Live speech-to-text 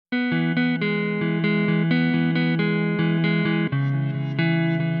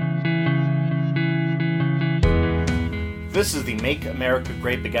This is the Make America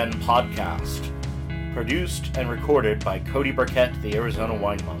Grape Again podcast, produced and recorded by Cody Burkett, the Arizona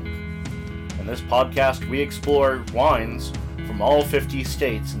Wine Monk. In this podcast, we explore wines from all 50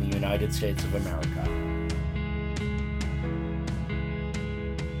 states in the United States of America.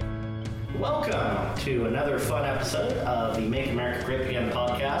 Welcome to another fun episode of the Make America Grape Again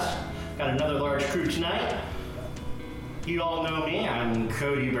podcast. Got another large crew tonight. You all know me. I'm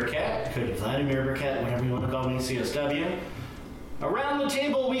Cody Burkett, Cody Vladimir Burkett, whatever you want to call me, CSW. Around the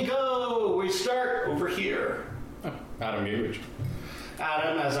table we go. We start over here. Adam Mitch.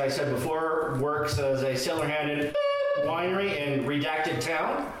 Adam, as I said before, works as a cellar-handed winery in Redacted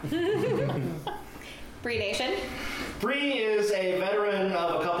Town. Bree Nation. Bree is a veteran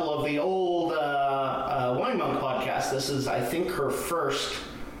of a couple of the old Wine Monk podcasts. This is, I think, her first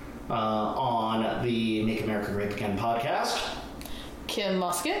on the Make America Grape Again podcast. Kim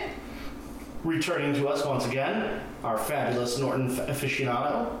Musket. Returning to us once again, our fabulous Norton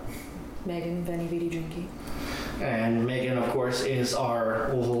aficionado. Megan Benny Vidi Drinky. And Megan, of course, is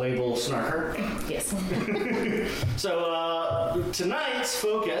our label snarker. Yes. So tonight's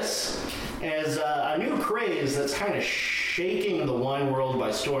focus is a new craze that's kind of shaking the wine world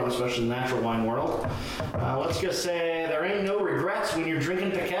by storm, especially the natural wine world. Let's just say there ain't no regrets when you're drinking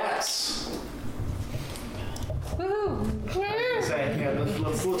Piquettes. Woohoo!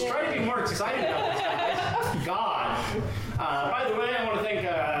 Let's try to be more excited about this, guys. God. By the way, I want to thank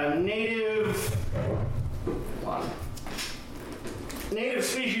Native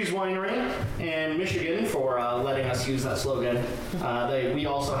Species Winery in Michigan for letting us use that slogan. We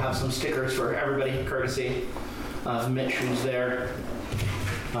also have some stickers for everybody, courtesy of Mitch, who's there.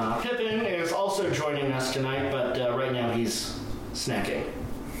 Pippin is also joining us tonight, but right now he's snacking.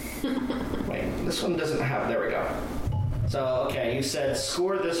 Wait, this one doesn't have... There we go. So, okay, you said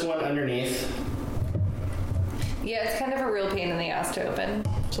score this one underneath. Yeah, it's kind of a real pain in the ass to open.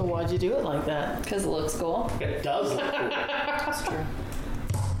 So why'd you do it like that? Because it looks cool. It does look cool. That's true.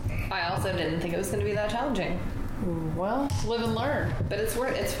 I also didn't think it was going to be that challenging. Well, live and learn. But it's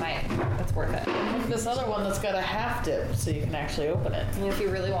fine. It's worth it. This other one that's got a half dip, so you can actually open it. And if you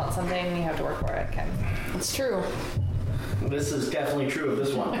really want something, you have to work for it, Kim. It's true. This is definitely true of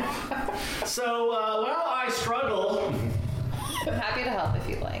this one. So, I struggle. I'm happy to help if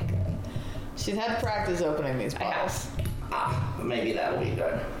you'd like. She's had practice opening these bottles. Maybe that'll be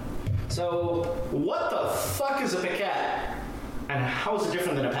good. So, what the fuck is a Piquette? And how is it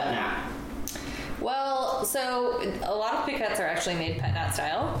different than a pet nat? Well, so a lot of Piquettes are actually made pet nat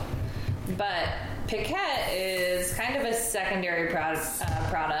style, but Piquette is kind of a secondary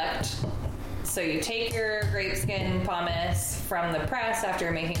product. So you take your grape skin pomace from the press after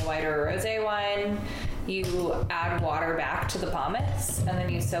you're making a white or a rosé wine, you add water back to the pomace, and then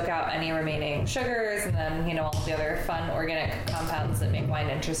you soak out any remaining sugars and then, all the other fun organic compounds that make wine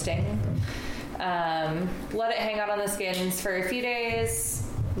interesting. Let it hang out on the skins for a few days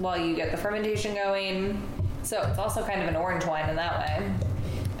while you get the fermentation going. So it's also kind of an orange wine in that way.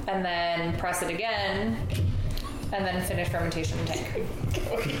 And then press it again, and then finish fermentation in tank.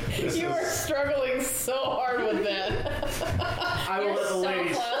 You are struggling so hard with that. I will let the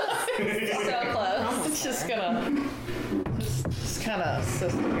ladies. Close. So close. It's just gonna... Just kind of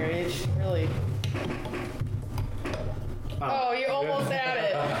system here. You should really... Oh, you almost had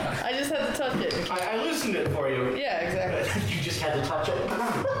it. I just had to touch it. I loosened it for you. Yeah, exactly. You just had to touch it.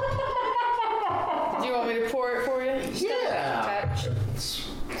 Do you want me to pour it for you? Yeah. Just...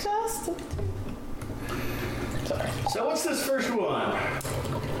 Sorry. So what's this first one?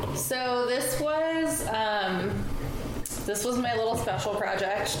 So this was my little special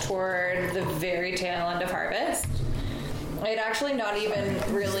project toward the very tail end of harvest. I'd actually not even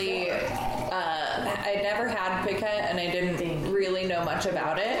really, I'd never had Piquette, and I didn't really know much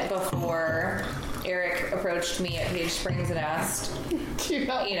about it before Eric approached me at Page Springs and asked, if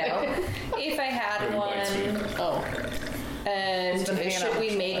I had one. Oh. And should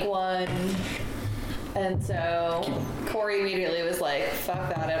we make one? And so Corey immediately was like, fuck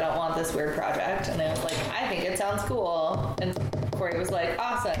that, I don't want this weird project. And I was like, I think it sounds cool. And Corey was like,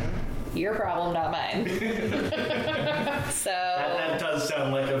 awesome, your problem, not mine. So that does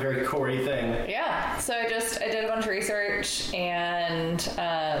sound like a very Corey thing. Yeah, so I did a bunch of research, and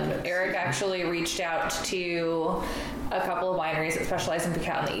Eric actually reached out to a couple of wineries that specialize in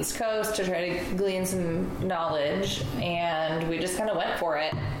Piquette on the East Coast to try to glean some knowledge, and we just kind of went for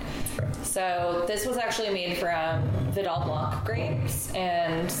it. So this was actually made from Vidal Blanc grapes,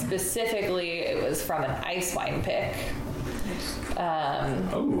 and specifically it was from an ice wine pick.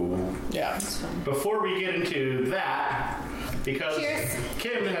 Yeah. Before we get into that, because Cheers.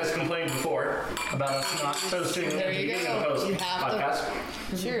 Kim has complained before about us not toasting at the There you beginning go. of the post You have to.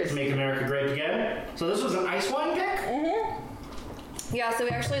 podcast. Cheers. Make America great again. So this was an ice wine pick? Yeah, so we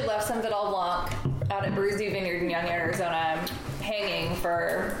actually left some Vidal Blanc out at Bruzy Vineyard in Young, Arizona, hanging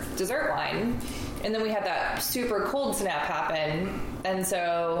for dessert wine. And then we had that super cold snap happen. And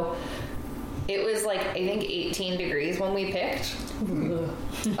so it was like, I think 18 degrees when we picked.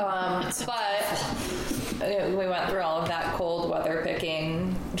 But we went through all of that cold weather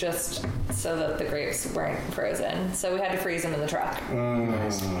picking just so that the grapes weren't frozen. So we had to freeze them in the truck.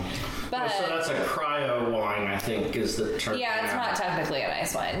 But So that's a cryo wine, I think, is the term. yeah, it's not technically an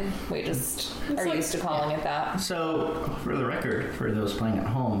ice wine. We just are used to calling it that. So, for the record, for those playing at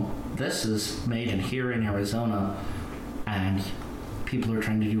home, this is made in here in Arizona, and people are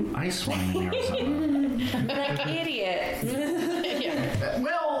trying to do ice wine in Arizona. Like idiot.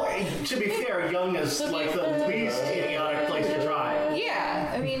 Well, to be fair, Young is like the least idiotic place to try.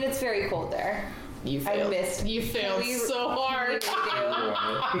 Yeah, I mean it's very cold there. You I failed. missed. You failed so hard.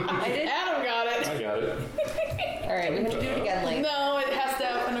 I did. Adam got it. I got it. All right, we have to do it again later. No, it has to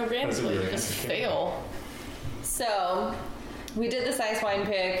happen organically. That's Just fail. So we did this ice wine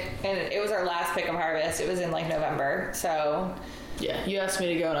pick, and it was our last pick of harvest. It was in like November. So, Yeah, you asked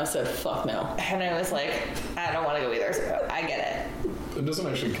me to go, and I said, "Fuck no." and I was like, I don't want to go either. So I get it. It doesn't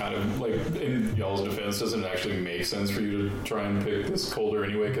actually kind of, like, in y'all's defense, doesn't actually make sense for you to try and pick this colder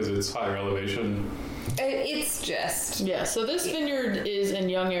anyway because it's higher elevation. It's just Yeah, so this vineyard is in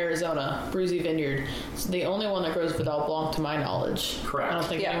Young, Arizona, Bruzy Vineyard. It's the only one that grows Vidal Blanc to my knowledge. Correct. I don't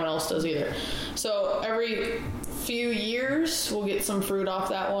think Yeah. anyone else does either. So every few years, we'll get some fruit off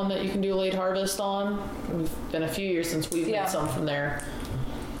that one that you can do late harvest on. It's been a few years since we've Yeah. made some from there.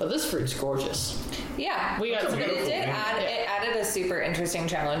 But this fruit's gorgeous. yeah. We got But some it beautiful did vineyard. add it added a super interesting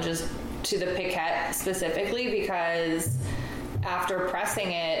challenges to the Piquette specifically because after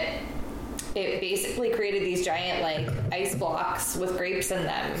pressing it, it basically created these giant like ice blocks with grapes in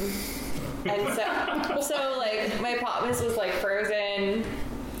them. And so like my pomace was like frozen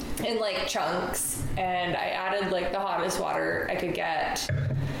in like chunks, and I added like the hottest water I could get,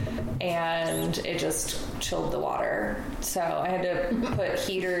 and it just chilled the water. So I had to put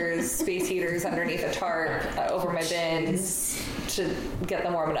space heaters underneath a tarp over my bins to get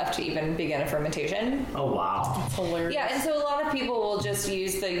them warm enough to even begin a fermentation. Oh, wow. Hilarious. Yeah, and so a lot of people will just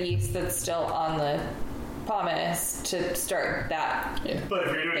use the yeast that's still on the pomace to start that. Yeah. But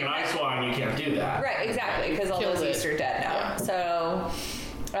if you're doing an ice wine, you can't do that. Right, exactly, because all Kills those it. yeast are dead now. Yeah. So,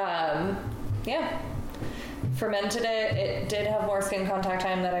 yeah. Fermented it. It did have more skin contact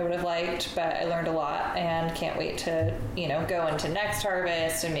time than I would have liked, but I learned a lot and can't wait to, go into next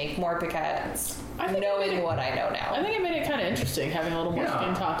harvest and make more piquettes, I think it made knowing it- what I know now. I think it made it kind of interesting having a little more Yeah.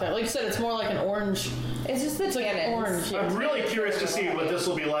 skin contact. Like you said, it's more like an orange. it's just the It's like tannins. an orange. I'm really curious to see what this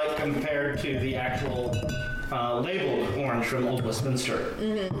will be like compared to the actual labeled orange from Old Westminster.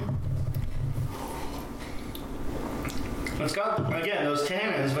 It's got, again, those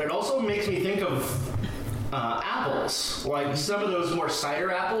tannins, but it also makes me think of apples. Like some of those more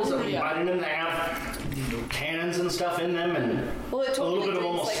cider apples that we Yeah. buy in them, they have tannins and stuff in them, and Well, it a totally little bit of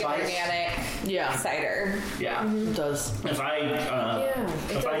tastes almost like an spice. organic Yeah, cider. Yeah. it does. If I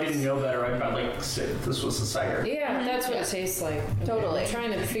didn't know better, I'd probably say this was a cider. Yeah, that's what it tastes like. Totally. I'm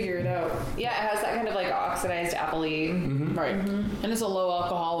trying to figure it out. Yeah, it has that kind of like oxidized appley. Right. And it's a low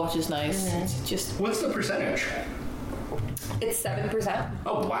alcohol, which is nice. It's just, What's the percentage? It's 7%.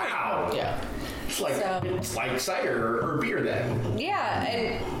 Oh wow! yeah. It's like So- cider or beer then. Yeah,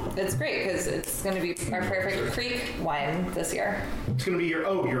 and it's great because it's going to be our perfect creek wine this year. It's gonna be your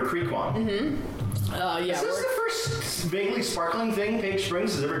creek one. Yeah. Is this the first vaguely sparkling thing Page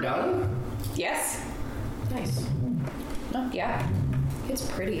Springs has ever done? Yes. Nice. Yeah. It's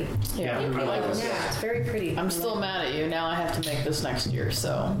pretty. Yeah. I like this. Yeah, it's very pretty. I'm still mad at you. Now I have to make this next year,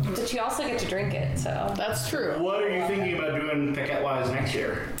 so. But you also get to drink it, so. That's true. What are you thinking about doing Piquette wise next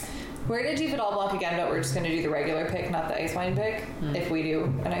year? We're going to do Vidal Blanc again, but we're just going to do the regular pick, not the ice wine pick, if we do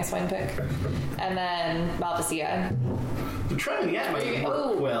an ice wine pick. And then Malvasia. The Tretignac might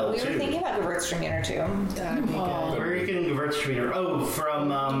work well we too. were thinking about Gewürztraminer too. That'd be good. Where are you getting Gewürztraminer? Oh, from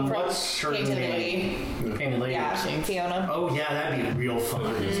what's her Painted name? Lady. Painted Lady. Yeah, Fiona. Oh yeah, that'd be real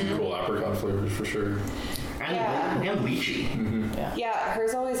fun. There's some cool apricot flavors for sure. And lychee. Yeah,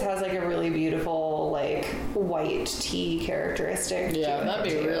 hers always has like a really beautiful like white tea characteristic. Yeah, to it, that'd be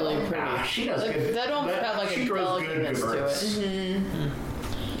too. really pretty. Ah, she does good. That don't have like she a grows good delicateness to Gewürz. it.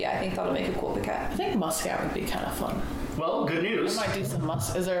 Yeah, I think that'll make a cool I piquette. think Muscat would be kind of fun. Well, good I news. might do some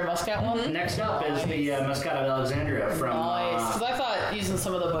Is there a Muscat one? Next up is the Muscat of Alexandria from. Nice. Because I thought using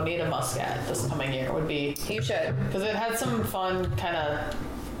some of the Bonita Muscat this coming year would be... You should. Because it had some fun kind of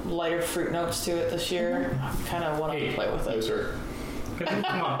lighter fruit notes to it this year. I kind of want to play with it. Yes, sir. Come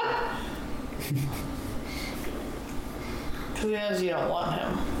on. Because he knows you don't want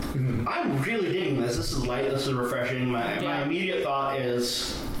him. I'm really digging this. This is light. This is refreshing. My Yeah. immediate thought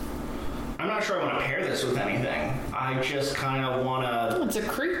is, I'm not sure I want to pair this with anything. I just kind of want to, It's a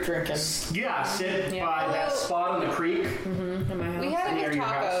creek drinking. sit by that spot on the creek. We had it Near with your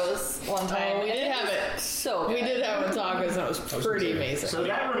house. tacos one time. Oh, we and did it have was it. So good. We did have it tacos, and it was pretty amazing. So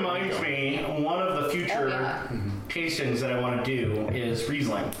that reminds me, one of the future tastings that I want to do is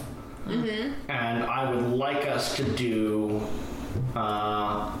Riesling. And I would like us to do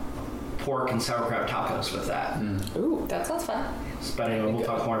pork and sauerkraut tacos with that. Ooh, that sounds fun. But anyway, we'll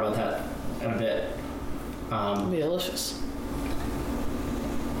talk more about that in a bit. It'll be delicious.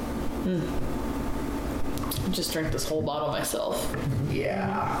 Just drink this whole bottle myself.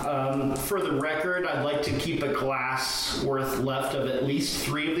 Yeah. For the record, I'd like to keep a glass worth left of at least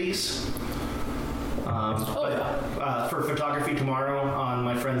 3 of these. For photography tomorrow on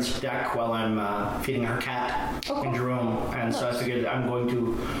my friend's deck while I'm feeding her cat in Jerome. And so I figured I'm going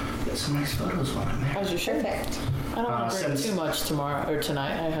to get some nice photos while I'm there. How's your shirt? Perfect. I don't want to drink since- too much tomorrow or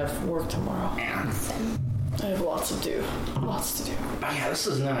tonight. I have work tomorrow. Yeah. I have lots to do. But yeah, this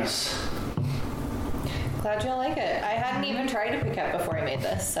is nice. Glad you like it. I hadn't even tried a Piquette before I made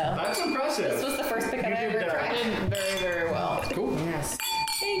this, so That's impressive. this was the first Piquette I You ever did, I tried. did very, very well. Cool. Yes.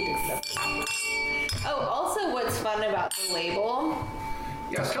 Oh, also, what's fun about the label?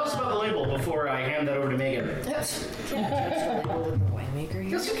 Yes, tell us about the label before I hand that over to Megan. Yes. Can I touch the label with the winemaker?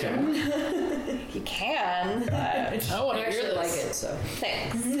 Yes, you can. You can. I want I to hear actually like this. it, so.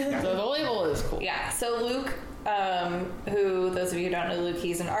 Thanks. So the label is cool. Yeah, so Luke, who, those of you who don't know Luke,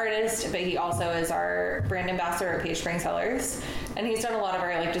 he's an artist, but he also is our brand ambassador at Piquette Cellars. And he's done a lot of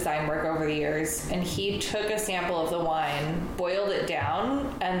our design work over the years. And he took a sample of the wine, boiled it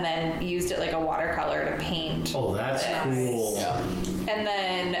down, and then used it like a watercolor to paint. Oh, that's cool. Yeah. And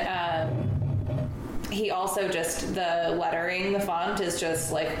then he also just, the lettering, the font is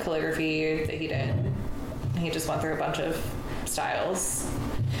just like calligraphy that he did. He just went through a bunch of styles.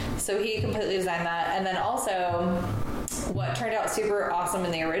 So he completely designed that. And then also, what turned out super awesome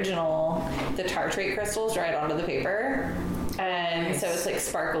in the original, the tartrate crystals dried onto the paper. And so it's like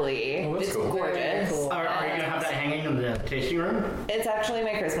sparkly. Oh, that's it's cool. gorgeous. Very cool. Are you going to have that hanging in the tasting room? It's actually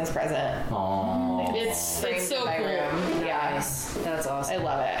my Christmas present. Aww. It's Framed so in my cool. room. Yeah. Nice. That's I awesome.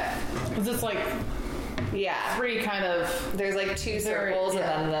 love it. Because it's like Yeah. 3 kind of... There's like 2 Very- circles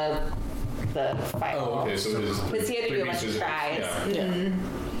yeah. and then the final. Oh, okay. So it is. Because he had to do a 3 bunch of pieces. tries. Yeah. Yeah.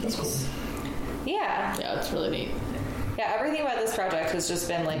 That's cool. Yeah. Yeah, it's really neat. Yeah, everything about this project has just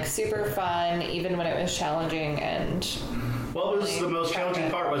been like super fun, even when it was challenging. And What was the most challenging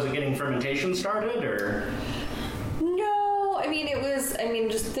part? Was it getting fermentation started, or? no, I mean, it was,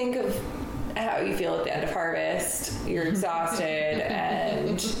 just think of how you feel at the end of harvest. You're exhausted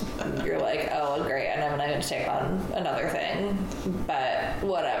and you're like, oh, great, and I'm going to take on another thing. But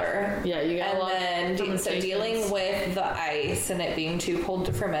whatever. Yeah, you got a And lot of then so fermentations. dealing with the ice and it being too cold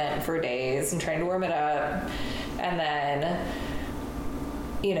to ferment for days and trying to warm it up. And then,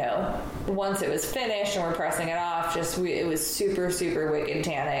 once it was finished and we're pressing it off, it was super, super wicked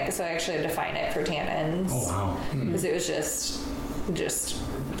tannic. So I actually had to fine it for tannins. Oh wow! Because it was just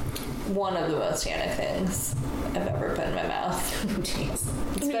one of the most tannic things I've ever put in my mouth. Jeez.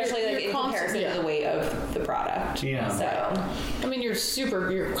 Especially you're like in comparison yeah. to the weight of the product. Yeah. So I mean,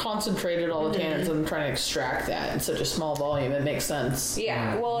 you're concentrated all the tannins and trying to extract that in such a small volume. It makes sense.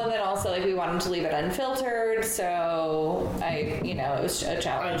 yeah. Well, and then also we wanted to leave it unfiltered, so it was a I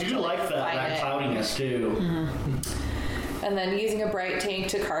challenge. do to, like fine that it. cloudiness too. And then using a bright tank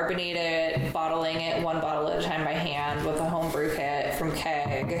to carbonate it, bottling it 1 bottle at a time by hand with a home brew kit from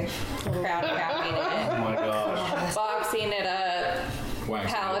Keg, crowd capping Oh it, my gosh! boxing it up,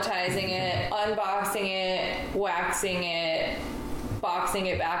 Wax. palletizing it, unboxing it, waxing it, boxing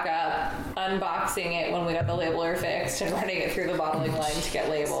it back up, unboxing it when we got the labeler fixed, and running it through the bottling line to get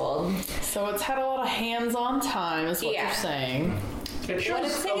labeled. So it's had a lot of hands-on time, is what Yeah. you're saying. It What I'm shows a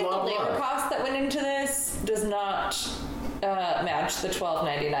saying is the lot of labor love. cost that went into this does not match the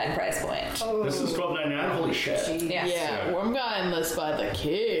 $12.99 price point. This is $12.99. Holy shit! Yeah. Yeah, I'm buying this by the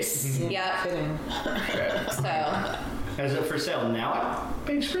case. Yep. Kidding. So Is it for sale now at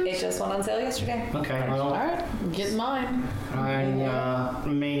Big Screens? it just went on sale yesterday. Okay, All well, right, I'm getting mine. I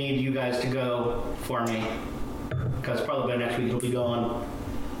may need you guys to go for me because probably by next week it'll be gone.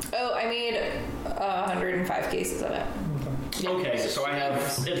 Oh, I made 105 cases of it. Okay, so I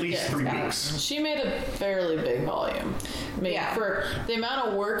have at least 3 weeks. She made a fairly big volume. For the amount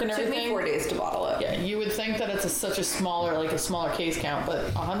of work and It took everything. me 4 days to bottle it. Yeah, you would think that it's such a smaller case count,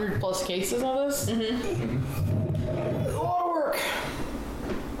 but 100 plus cases of this? Mm-hmm. A lot of work.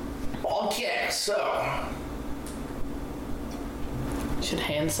 Okay, so Should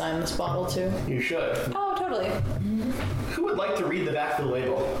hand sign this bottle too? you should. Oh, totally. Who would like to read the back of the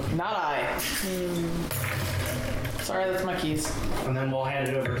label? Not I. Sorry, that's my keys. And then we'll hand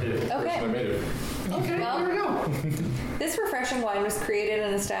it over to... Okay. I made it. Okay, Well- here we go. This refreshing wine was created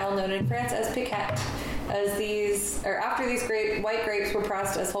in a style known in France as Piquette. After these white grapes were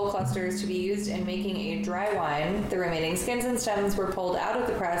pressed as whole clusters to be used in making a dry wine, the remaining skins and stems were pulled out of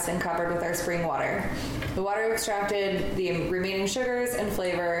the press and covered with our spring water. The water extracted the remaining sugars and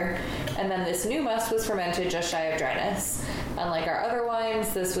flavor, and then this new must was fermented just shy of dryness. Unlike our other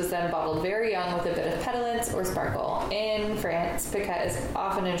wines, this was then bottled very young with a bit of petulance or sparkle. In France, Piquette is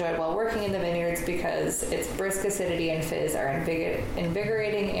often enjoyed while working in the vineyards because its brisk acidity and fizz are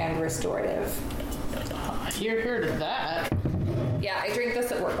invigorating and restorative. Here to that. Yeah, I drink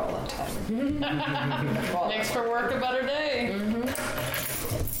this at work all the time. Makes for work a better day.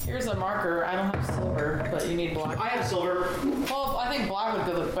 Mm-hmm. Here's a marker. I don't have silver, but you need black. I have silver. Well, I think black would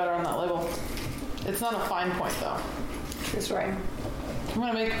look better on that label. It's not a fine point, though. True story. I'm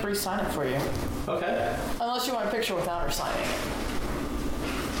going to make Bree sign it for you. Okay. Unless you want a picture without her signing it.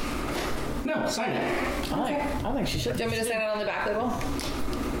 No, sign it. I think she should. Do you want me to sign it on the back label?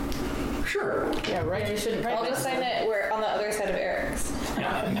 Sure. Yeah, right. You shouldn't. I'll just sign it where on the other side of Eric's.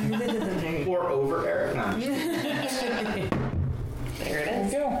 Yeah. Or over Eric. No. There it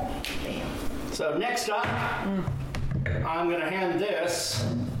is. Go. So next up, I'm going to hand this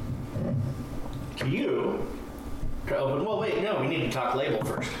to you to open. Well, wait, no, we need to talk label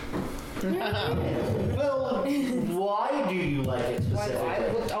first. Well, why do you like it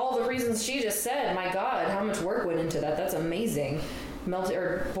specifically? With all the reasons she just said, my God, how much work went into that? That's amazing. Melting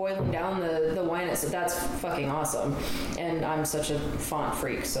or boiling down the wine, that's fucking awesome. And I'm such a font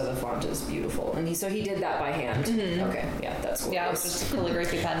freak, so the font is beautiful. And he did that by hand. Mm-hmm. Okay, yeah, that's cool. Yeah, it's just a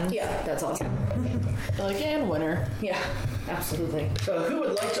calligraphy pen. Yeah, that's awesome. And winner. Yeah, absolutely. So who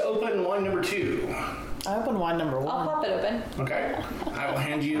would like to open wine number 2? I opened wine number 1. I'll pop it open. Okay. I will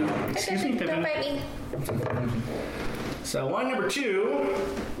hand you... Excuse me, Don't Pippin. bite me. So wine number 2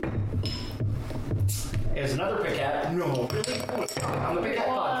 is another Piquette. No, really? On the Piquette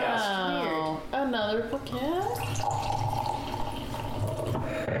podcast. Wow. Another Piquette.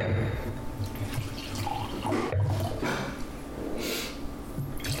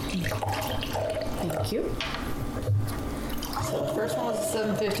 Thank you. So the first one was a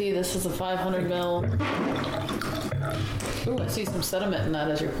 750. This is a 500 ml. Ooh, I see some sediment in that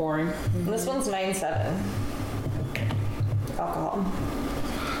as you're pouring. This one's 9.7 alcohol.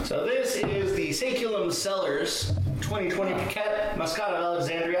 So this is the Saeculum Cellars 2020 Piquette Muscat of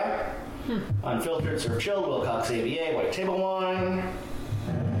Alexandria. Unfiltered, served chilled, Wilcox AVA, white table wine.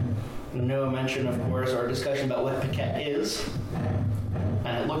 No mention, of course, or discussion about what Piquette is.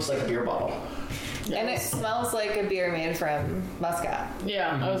 And it looks like a beer bottle. And it smells like a beer made from Muscat.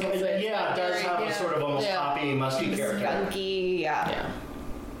 Yeah, I was going to say. Yeah, it does have a sort of almost hoppy, musky character. Skunky, Yeah.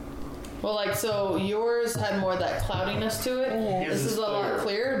 Well, so yours had more of that cloudiness to it. His This is a lot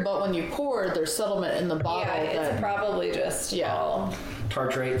clearer, but when you pour, there's settlement in the bottle. Yeah, it's probably just all...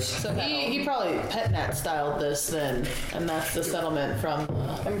 Tartrates. So he probably pet nat styled this then, and that's the settlement from.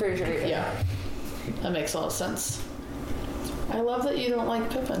 I'm pretty sure he did. Yeah, that makes a lot of sense. I love that you don't like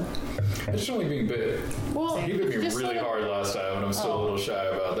Pippin. I just don't like being bit. Well, He bit me just really hard last time, and I'm still a little shy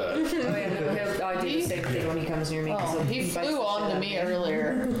about that. I do the same thing when he comes near me. He flew on to me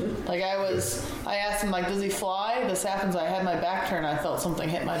earlier. I asked him, does he fly? This happens, I had my back turned, I felt something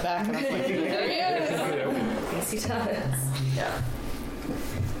hit my back, and I was like, there he is. Yes, he does. Yeah.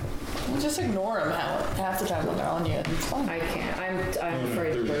 Just ignore them half the time when they're on you. It's fine. I can't. I'm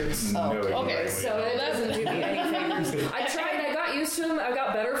afraid of birds. No okay. way. So it doesn't do me any favors. I tried. I got used to him. I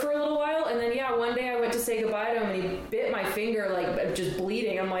got better for a little while, and then one day I went to say goodbye to him, and he bit my finger, just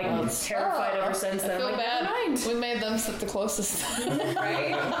bleeding. I'm terrified ever since then. I feel I'm bad. never mind. We made them sit the closest.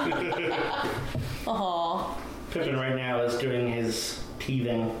 Right? Aw. Pippin right now is doing his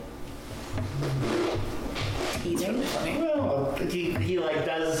teething. Teething. Funny. Well, he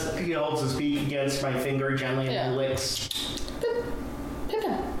holds his beak against my finger gently and Yeah. licks.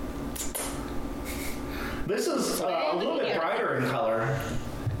 Pippin. This is a little bit brighter in color.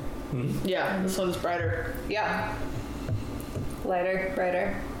 Yeah, this one's brighter. Yeah. Lighter,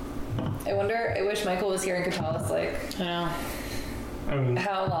 brighter. I wish Michael was here and could tell us, I know. I mean,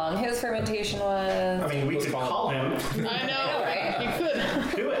 how long his fermentation was. I mean, we could call him. I know, right? You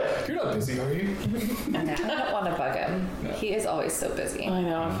could. Do it. You're not busy, are you? I don't want to bug him. No. He is always so busy. I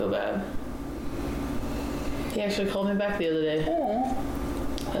know, I feel bad. He actually called me back the other day.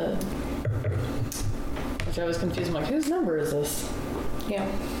 Which I was confused. I'm like, whose number is this? Yeah.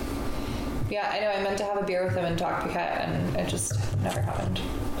 Yeah, I know. I meant to have a beer with him and talk Piquette, and it just never happened.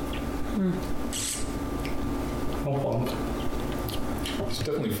 Oh, It's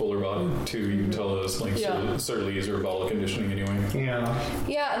definitely fuller bodied too. You can tell it's like Surly's or bottle conditioning anyway. yeah.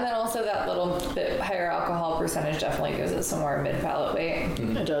 Yeah, and then also that little bit higher alcohol percentage definitely gives it some more mid-palate weight.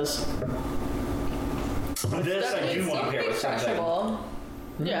 It does. This I do want to pair with something. Crushable.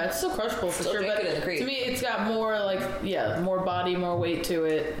 Yeah, it's still crushable for Still sure. drink But it in the creek. to me, it's got more more body, more weight to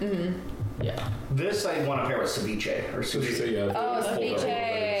it. Yeah. This I want to pair with ceviche or So sushi. yeah. Oh, full ceviche. double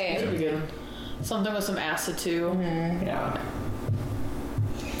That'd be good. Something with some acid too. Yeah.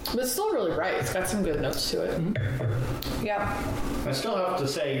 But it's still really right. It's got some good notes to it. Yeah. I still have to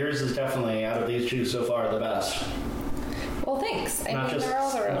say yours is definitely out of these two so far the best. Well, thanks. I Not mean, just- they're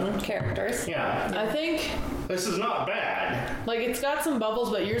all their own characters. Yeah. I think This is not bad. like it's got some bubbles,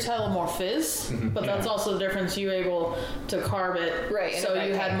 but yours had a little more fizz. But that's also the difference. You were able to carb it, Right, in So a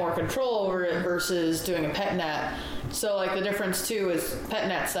you backpack. had more control over it versus doing a pet nat. So like the difference too is pet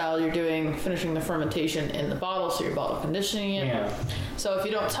nat style. You're finishing the fermentation in the bottle, so you're bottle conditioning it. Yeah. So if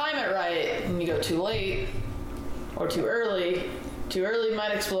you don't time it right and you go too late or too early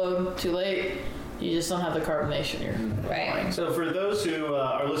might explode. Too late, you just don't have the carbonation. You're Right. So for those who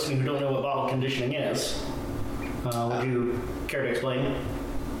are listening who don't know what bottle conditioning is, would you care to explain?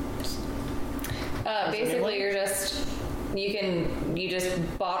 Basically, you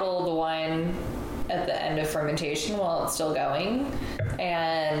just bottle the wine at the end of fermentation while it's still going,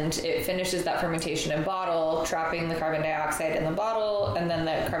 and it finishes that fermentation in bottle, trapping the carbon dioxide in the bottle, and then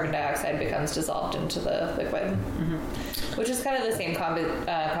the carbon dioxide becomes dissolved into the liquid, which is kind of the same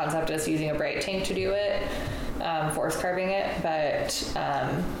concept as using a bright tank to do it, force carbing it, but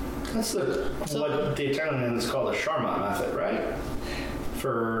That's what the Italian is called the Charmat method, right?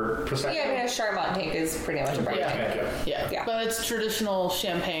 For Prosecco? yeah, I mean, a Charmat tank is pretty much a bright tank. Okay. Yeah, but it's traditional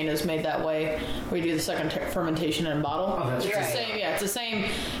champagne is made that way. We do the second fermentation in a bottle. Oh, that's it's true. the same. Yeah, it's the same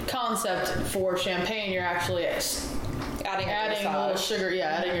concept for champagne. You're actually adding a little sugar. Yeah,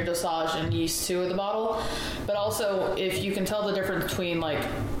 adding your dosage and yeast to the bottle. But also, if you can tell the difference between like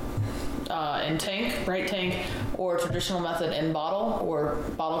in tank, bright tank, or traditional method in bottle or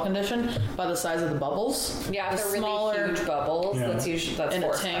bottle condition by the size of the bubbles. Yeah, the if they're really huge bubbles, that's in a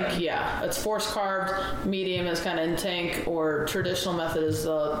force tank, carved. yeah. It's force carved, medium is kind of in tank, or traditional method is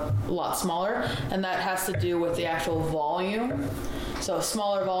a lot smaller, and that has to do with the actual volume. So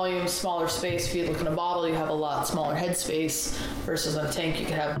smaller volume, smaller space. If you look in a bottle, you have a lot smaller head space, versus in a tank, you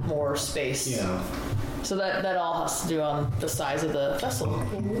can have more space. Yeah. So that all has to do on the size of the vessel.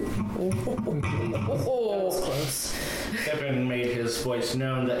 Close. Kevin made his voice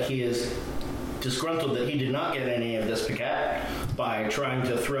known that he is disgruntled that he did not get any of this Piquette by trying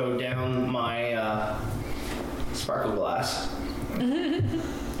to throw down my sparkle glass.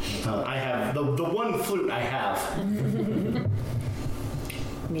 I have the one flute I have.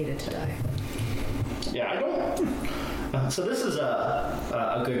 Needed to die. Yeah, I don't. So this is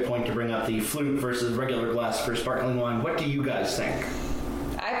a good point to bring up the flute versus regular glass for sparkling wine. What do you guys think?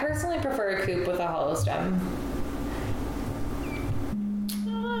 I personally prefer a coupe with a hollow stem.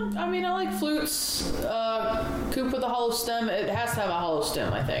 I mean, I like flutes. Coupe with a hollow stem. It has to have a hollow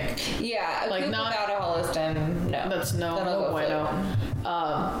stem, I think. Yeah, a Like coupe not- without a hollow stem, no. That's Then I'll go bueno. flute.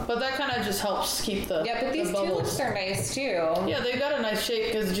 But that kind of just helps keep the Yeah, but these the bubbles. tulips are nice too. Yeah, they've got a nice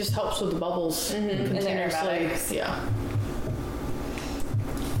shape because it just helps with the bubbles And the continuously. aromatics. Yeah.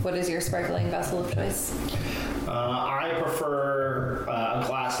 What is your sparkling vessel of choice? I prefer a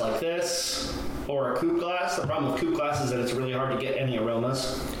glass like this or a coupe glass. The problem with coupe glass is that it's really hard to get any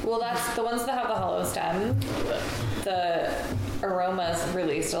aromas. Well, that's the ones that have the hollow stem. The aromas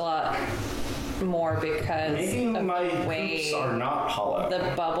released a lot more because Maybe of my the way coupes are not hollow.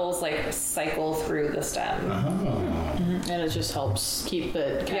 the bubbles like cycle through the stem. And it just helps keep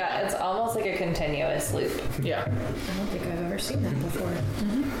it. Yeah, it's almost like a continuous loop. Yeah. I don't think I've ever seen that before.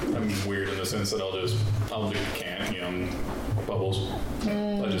 I'm weird in the sense that I'll do can bubbles. I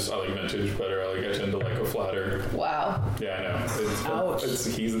like vintage better. I tend to like a flatter. Wow. Yeah, I know. Ouch.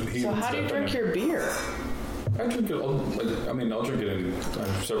 He's So how do you drink your beer? I drink it. I'll drink it in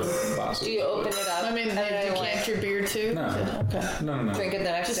several glasses. Do you open it up? I mean, you decant your beer too? No. Okay. No. Drink it the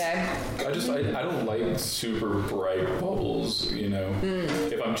next day. I don't like super bright bubbles, you know.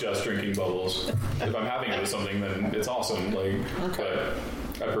 If I'm just drinking bubbles. If I'm having it with something, then it's awesome. Like, but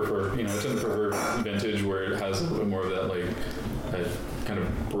I prefer, I tend to prefer vintage where it has a little bit more of that, like, that kind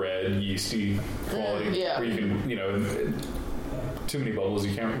of bread, yeasty quality. Yeah. Where you can, too many bubbles,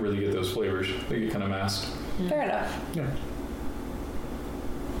 you can't really get those flavors. They get kind of masked. Fair enough. Yeah.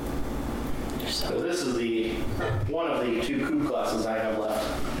 So this is one of the 2 coupe glasses I have left.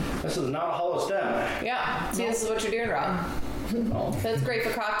 This is not a hollow stem. Yeah. See, this is what you're doing wrong. That's great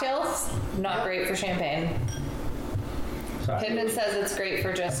for cocktails, not great for champagne. Pittman says it's great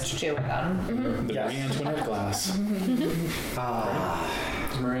for just chewing on. The Marie Antoinette glass.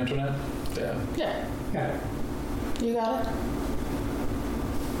 Marie Antoinette? Yeah. You got it?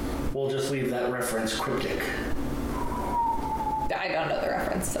 We'll just leave that reference cryptic. I don't know the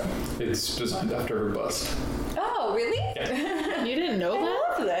reference, so. It's designed after her bust. Oh, really? Yeah. You didn't know that?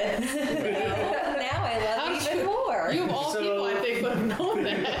 I love this. Now I love it even more. You of all people, I think, would have known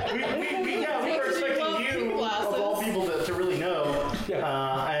that. We were expecting you, of all people, to really know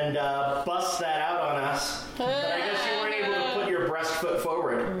and bust that out on us. But I guess you weren't able to put your breast foot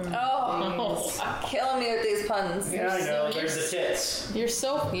forward. Oh, killing me with these puns. Yeah, I know. There's the tits. You're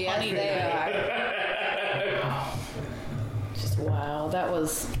so funny. Yes, they are. Just wow, that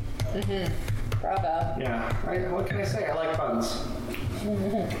was. Bravo. Yeah. What can I say? I like puns.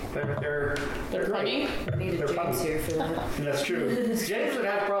 They're funny. I needed James here for that. That's true. James would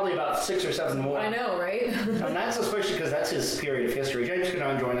have probably about 6 or 7 more. I know, right? And that's especially because that's his period of history. James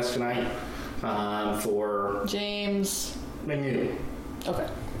can join us tonight for James. menu Okay.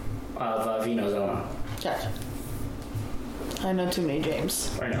 of Vino Zona. Gotcha. I know too many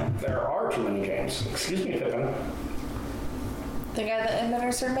James. I know. There are too many James. Excuse me, Pippin. The guy that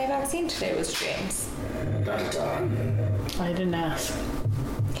administered my vaccine today was James. Dun, dun. I didn't ask.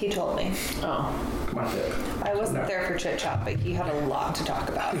 He told me. Oh. Come on, Pip. I wasn't there for chit chat, but he had a lot to talk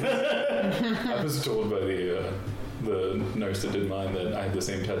about. I was told by the nurse that did mine that I had the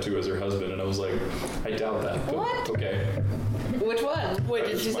same tattoo as her husband, and I was like, I doubt that. But What? Okay. Which one? Wait,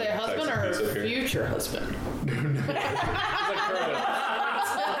 did she say husband or her future husband? And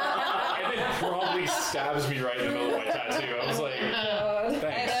then probably stabs me right in the middle of my tattoo. I was like,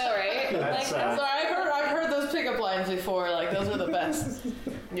 thanks. I know, right? That's, So I've heard those pickup lines before. Like those are the best.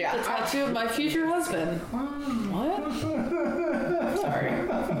 Yeah. The tattoo of my future husband. What? Sorry.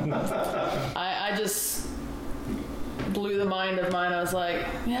 I just blew the mind of mine. I was like,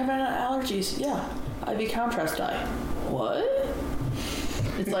 you have any allergies? Yeah. IV contrast dye. What?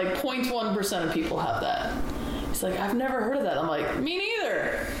 It's like 0.1% of people have that. It's like, I've never heard of that. I'm like, me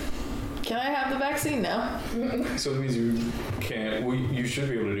neither. Can I have the vaccine now? So it means you can't. You should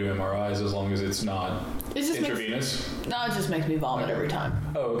be able to do MRIs as long as it's not intravenous. No, it just makes me vomit every time.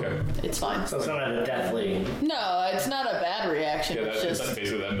 Oh, okay. It's fine. So it's not a deathly. No, it's not a bad reaction. Yeah, it's that's just.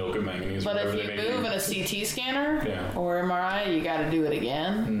 basically that milk of manganese. But if whatever you they make move in a CT scanner or MRI, you got to do it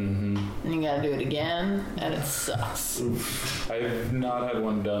again, and you got to do it again, and it sucks. I've not had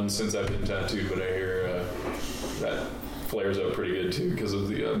one done since I've been tattooed, but I hear that flares up pretty good too because of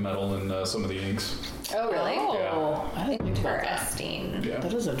the metal and some of the inks. Oh, really? Oh, I didn't think about that. Interesting. Yeah.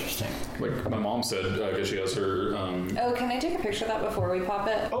 That is interesting. Like my mom said, because she has her. Oh, can I take a picture of that before we pop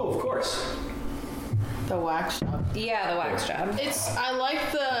it? Oh, of course. The wax job. Yeah, the wax job. I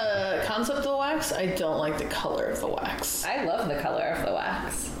like the concept of the wax. I don't like the color of the wax. I love the color of the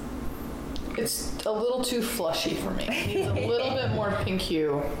wax. It's a little too flushy for me. It needs a little bit more pink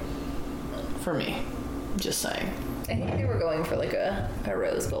hue for me. Just saying. I think they were going for like a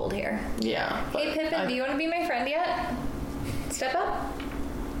rose gold here. Yeah. Hey, Pippin, do you want to be my friend yet? Step up?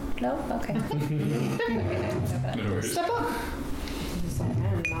 No? Okay. No worries. Step up.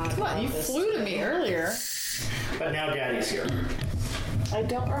 Come on, you flew to me earlier. But now Daddy's here. I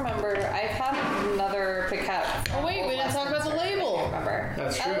don't remember. I've had another Piquette. Oh wait, we didn't talk about the label. I remember.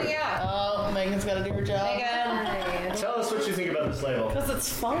 That's true. Oh, yeah. Oh, Megan's got to do her job. Megan. Tell us what you think about this label. Because it's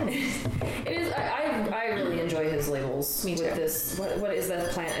fun. It is. I really enjoy his labels. Me too. With this, what is that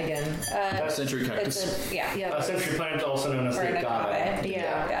plant again? Century cactus. It's Yeah. A century plant, also known as Or the an agave.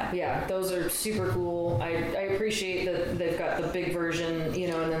 agave. Yeah. Those are super cool. I appreciate that they've got the big version, and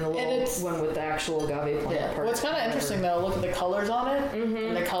then the little one with the actual agave plant. Yeah. part. What's kind of interesting though, look at the colors on it,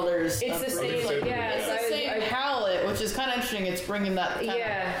 and the colors. It's the same. It's the same palette, which is kind of interesting. It's bringing that kind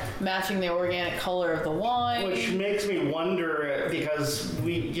of matching the organic color of the wine. Which makes me wonder because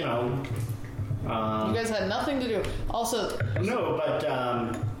you guys had nothing to do. Also, no, but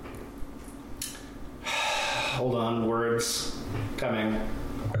hold on, words coming.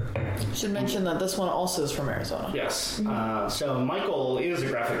 Should mention that this one also is from Arizona. Yes. So Michael is a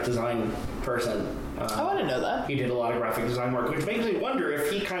graphic design person. I didn't know that. He did a lot of graphic design work, which makes me wonder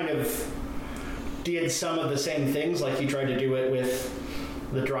if he kind of did some of the same things, like he tried to do it with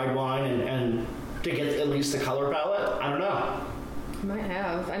the dried wine and to get at least the color palette. I don't know. Might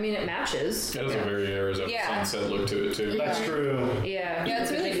have. I mean, it matches. It has a very Arizona sunset look to it too. That's true. Yeah. Yeah,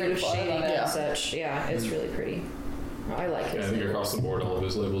 it's really different beautiful. I love shade it. and such. Yeah, it's really pretty. I like his. Yeah, I think across the board, all of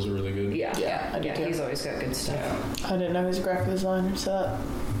his labels are really good. Yeah, I do too. he's always got good stuff. I didn't know he was a graphic designer, so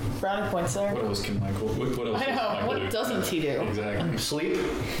that brownie points there. What else can Michael? What else? I know. Michael What do? doesn't he do? Exactly. Sleep?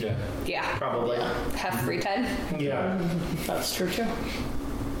 Yeah. Yeah. Probably. Have free time. Yeah. That's true too.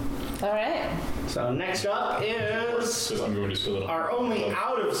 All right. So next up is Because I'm going to spill it on. our only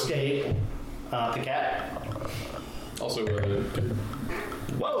out-of-state Piquette. Also,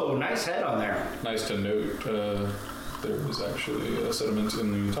 Whoa, nice head on there. nice to note, there was actually a sediment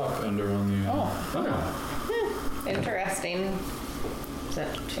in the top under on the. Oh. Interesting. Is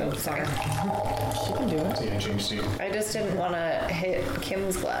that sorry. She can do it. The HHC. I just didn't want to hit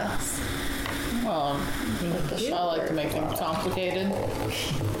Kim's glass. Well, I like to make things complicated.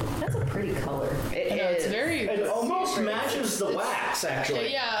 That's a pretty color. I know, it's very. It almost matches the wax,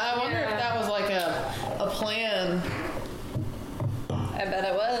 actually. Yeah, I wonder if that was like a plan. I bet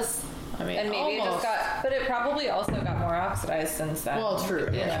it was. I mean, And maybe it just got, but it probably also got more oxidized since then. Well, true.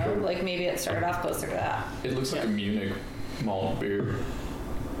 You Yeah, know, like maybe it started off closer to that. It looks like a Munich malt beer.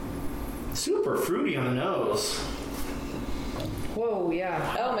 Super fruity on the nose. Whoa,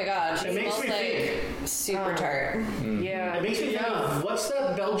 yeah. Oh my gosh, it makes smells me like super tart. Yeah. It makes me think of, what's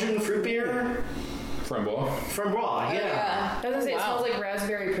that Belgian fruit beer? Framboise. Framboise, yeah. I was gonna say, it smells like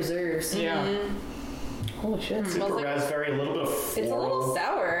raspberry preserves. Yeah. Holy shit. Super smells like- raspberry, a little bit of It's a little floral,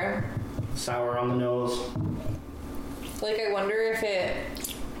 sour. sour on the nose. Like I wonder if it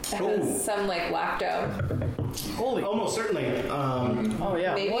has Ooh. some like lacto, Holy. Almost certainly. Oh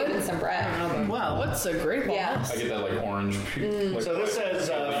yeah. maybe What? even some bread. Wow. What's a grape on Yeah. this? I get that like orange. Like, So this says,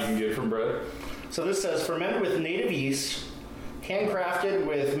 that you can get from bread. So this says fermented with native yeast, handcrafted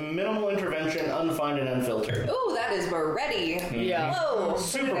with minimal intervention, unfined and unfiltered. Ooh, that is Moretti. Yeah. Whoa.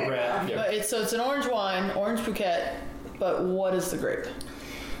 Super bread. Yeah. But it's an orange wine, orange Piquette. But what is the grape?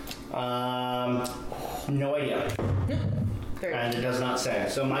 No idea. And it does not say.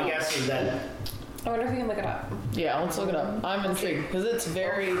 So my guess is that I wonder if we can look it up. Yeah, let's look it up. I'm intrigued because it's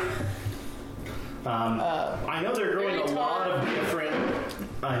very. I know they're growing a lot of different.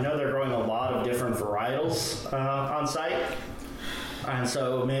 I know they're growing a lot of different varietals on site, and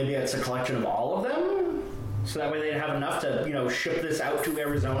so maybe it's a collection of all of them. So that way they have enough to ship this out to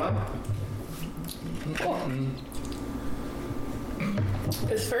Arizona.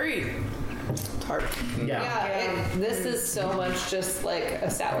 It's very tart. Yeah. This is so much just like a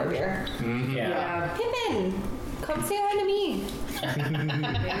sour beer. Yeah. Pippin, come say hi to me.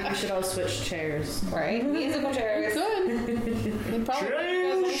 Maybe we should all switch chairs. Right? Musical chairs. Good. You probably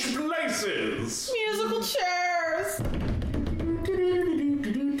Change places. musical chairs.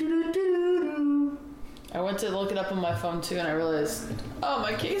 I went to look it up on my phone too, and I realized, oh,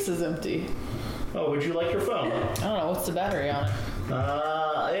 my case is empty. Oh, would you like your phone? I don't know what's the battery on it.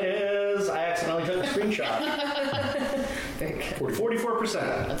 It is. I accidentally took a screenshot. 44%.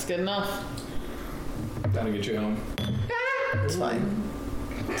 That's good enough. Time to get you home. It's fine.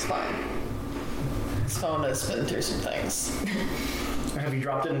 It's fine. This phone has been through some things. Have you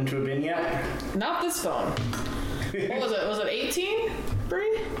dropped it into a bin yet? Not this phone. What was it? Was it 18,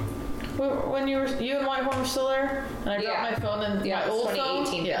 Bree? When you and my phone were still there, and I dropped my phone in my old phone.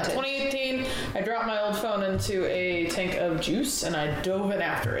 2018 Yeah, vintage. 2018. I dropped my old phone into a tank of juice, and I dove in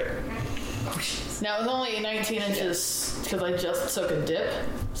after it. Now it was only 19 inches because I just took a dip,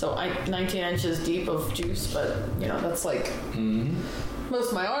 so 19 inches deep of juice. But that's like most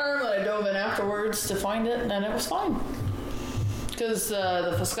of my arm. And I dove in afterwards to find it, and it was fine. Because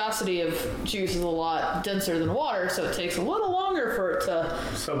the viscosity of juice is a lot denser than water, so it takes a little longer for it to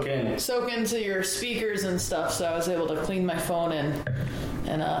soak into your speakers and stuff. So I was able to clean my phone and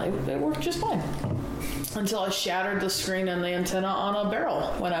it worked just fine. Until I shattered the screen and the antenna on a barrel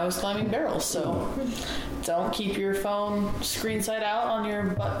when I was climbing barrels. So don't keep your phone screen side out on your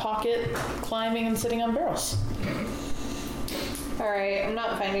butt pocket climbing and sitting on barrels. All right, I'm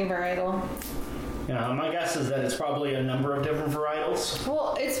not finding varietal. My guess is that it's probably a number of different varietals.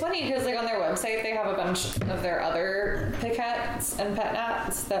 Well, it's funny because like on their website they have a bunch of their other Piquettes and pet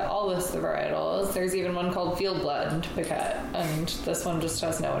nats that all list the varietals. There's even one called Field Blend Piquette, and this one just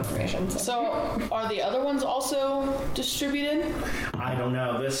has no information. So are the other ones also distributed? I don't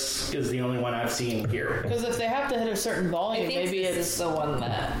know. This is the only one I've seen here. Because if they have to hit a certain volume, I think maybe this it's is the one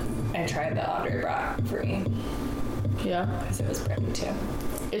that I tried that Audrey brought for me. Yeah. Because it was pretty too.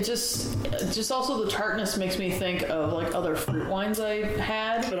 It just also the tartness makes me think of like other fruit wines I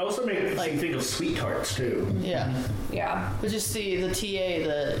had. It also makes me think of sweet tarts too. Yeah. Yeah. But just the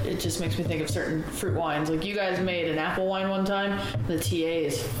TA, it just makes me think of certain fruit wines. Like you guys made an apple wine one time. The TA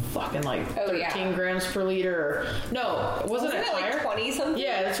is fucking like 13 grams per liter. Or, no, wasn't it higher? Like 20 something?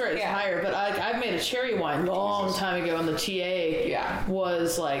 Yeah, that's right. It's higher. But I've made a cherry wine a long time ago, and the TA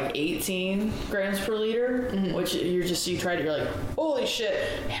was like 18 grams per liter, which you tried it, you're like, holy shit,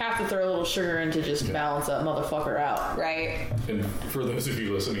 have to throw a little sugar in to just balance that motherfucker out. Right. And for those of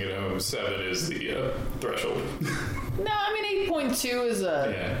you listening at home, 7 is the threshold. No, I mean 8.2 is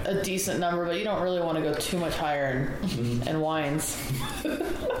a decent number, but you don't really want to go too much higher in wines.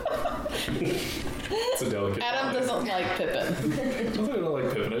 It's a delicate Adam doesn't like Pippin. I don't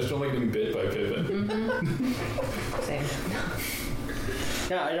like Pippin. I just don't like being bit by Pippin. Same.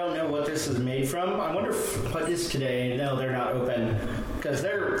 Yeah, I don't know what this is made from. I wonder what is today. No, they're not open because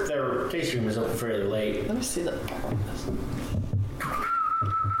their tasting room is open fairly late. Let me see the.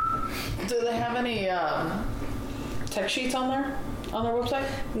 Do they have any tech sheets on their website?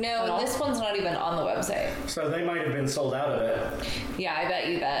 No, this one's not even on the website. So they might have been sold out of it. Yeah, I bet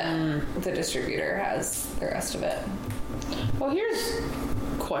you that the distributor has the rest of it. Well, here's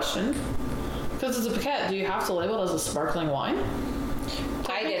a question. Because it's a Piquette, do you have to label it as a sparkling wine?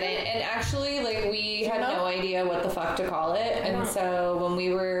 I didn't, and actually, like, we had no idea what the fuck to call it, and so when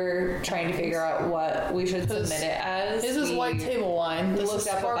we were trying to figure out what we should submit it as, this is white table wine. This looked is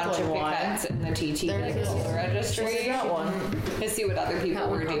up a bunch of wine. Piquettes in the TT registry. What's that one? To see what other people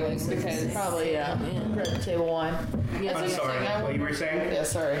were doing, because Probably, red table wine. I'm sorry. What you were saying? Yeah,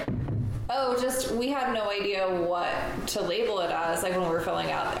 sorry. we had no idea what to label it as, like when we were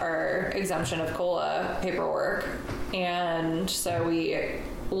filling out our exemption of cola paperwork. And so we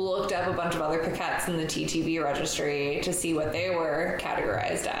looked up a bunch of other Piquettes in the TTB registry to see what they were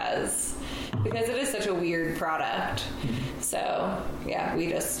categorized as, because it is such a weird product. So, yeah, we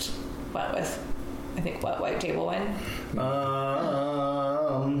just went with, I think, white table wine.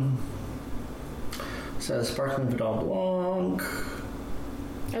 Says sparkling Vidal Blanc.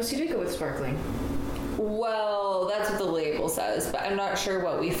 Oh, so you did go with sparkling. Well, that's what the label says, but I'm not sure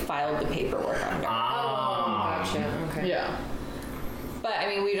what we filed the paperwork under. Gotcha. Okay. Yeah. But, I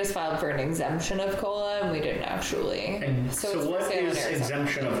mean, we just filed for an exemption of cola, and we didn't actually. And so it's what for sale in is Arizona.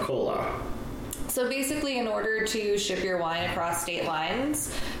 exemption of cola? So basically, in order to ship your wine across state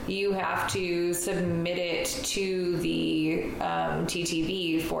lines, you have to submit it to the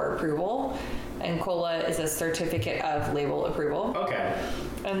TTB for approval. And cola is a certificate of label approval. Okay.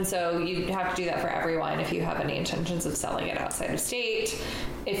 And so you have to do that for every wine if you have any intentions of selling it outside of state.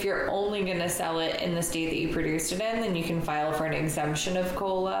 If you're only going to sell it in the state that you produced it in, then you can file for an exemption of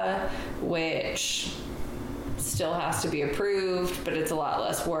cola, which still has to be approved, but it's a lot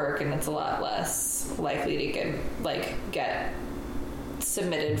less work and it's a lot less likely to get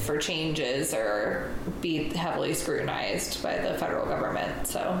submitted for changes or be heavily scrutinized by the federal government.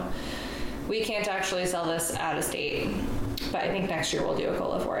 So we can't actually sell this out of state, but I think next year we'll do a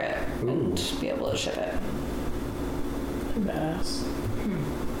cola for it and be able to ship it. Badass.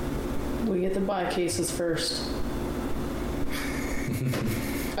 We get to buy cases first.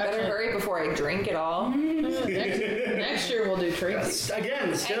 Better hurry before I drink it all. Next year we'll do treats.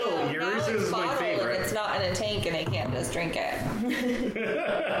 Again, still, yours is my favorite. And it's not in a tank and I can't just drink it.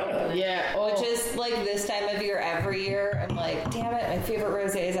 Yeah. Oh. Which is like this time of year every year. I'm like, damn it, my favorite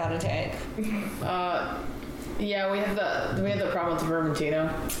rosé is out of tank. Yeah, we have the problem with the Vermentino.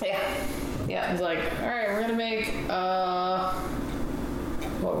 Yeah. It's like, all right, we're gonna make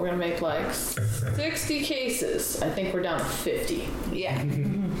we're gonna make like 60 cases. I think we're down to 50. Yeah.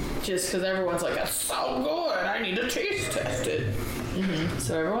 Just because everyone's like, that's so good, I need to taste test it.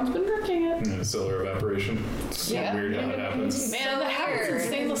 So everyone's been drinking it. And solar evaporation. It's so weird how that happens. Man, that happens in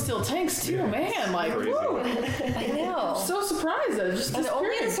stainless steel tanks too, man. Like, Crazy. whoa. I know. I'm so surprised that it just And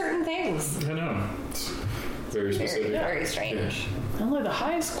only in disappeared. certain things. I know. It's very specific. Very strange. Only the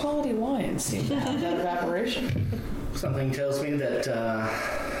highest quality wines seem to have that evaporation. Something tells me that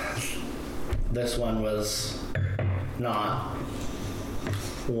this one was not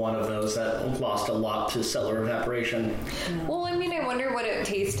one of those that lost a lot to cellar evaporation. Well, I mean, I wonder what it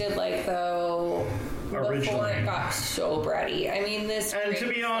tasted like, though, before Originally. it got so bready. I mean, this... And to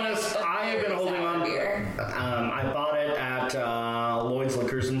be honest, I have been holding on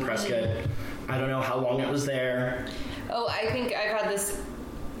I don't know how long it was there. Oh, I think I've had this.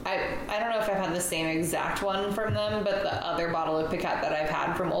 I don't know if I've had the same exact one from them, but the other bottle of Piquette that I've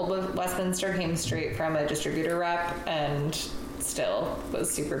had from Old Westminster came straight from a distributor rep and still was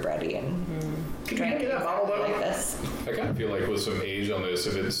super bready and drank that bottle though? like this. I kind of feel like with some age on this,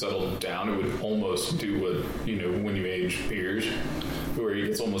 if it settled down, it would almost do what, when you age beers, where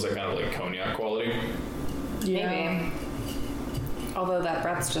it's almost that kind of like cognac quality. Yeah. Maybe. Although that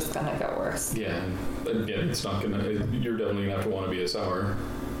bread's just gonna get worse. Yeah. Again, it's not gonna, you're definitely gonna have to want to be a sour.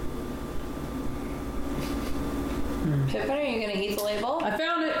 Pippin, are you gonna eat the label? I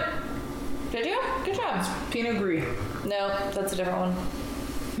found it. Did you? Good job. Pinot Gris. No, that's a different one.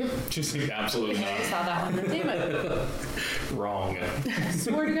 Just like, absolutely I not. saw that one. Damn it. Wrong.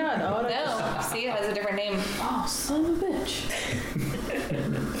 Swear to God. Oh, No, see, it has a different name. Oh, son of a bitch.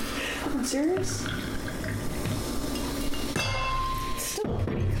 Fucking serious? Still a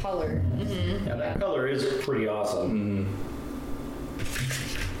pretty color. Yeah, that color is pretty awesome.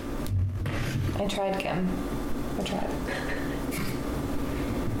 I tried, Kim. I tried.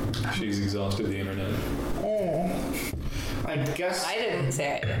 She's exhausted the internet. I guess. I didn't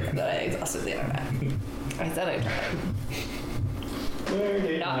say that I exhausted the internet. I said I tried. Where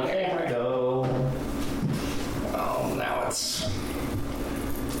did Not my very pen hard. go? Oh, now it's.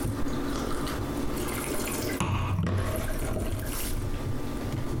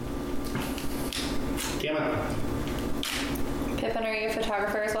 Damn it. Pippin, are you a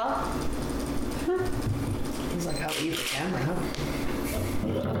photographer as well? He's like, I'll eat the camera.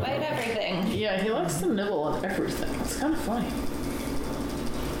 Bite everything. Yeah, he likes to nibble on everything. It's kind of funny.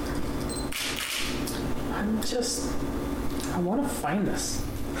 I want to find this.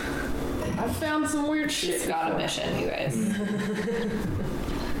 I found some weird shit. It's got a mission, you guys.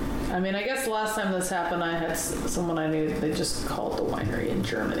 I mean, I guess the last time this happened, I had someone I knew, they just called the winery in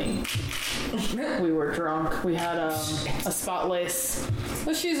Germany. We were drunk. We had a spotlace.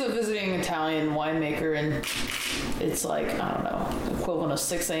 Well, she's a visiting Italian winemaker, and it's like, I don't know, equivalent of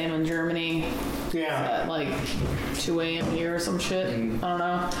 6 a.m. in Germany. Yeah. At like 2 a.m. here or some shit. I don't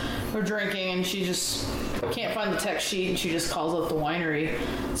know. We're drinking, and she just can't find the text sheet, and she just calls up the winery.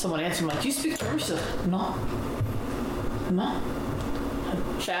 Someone answered, like, do you speak German? She said, no.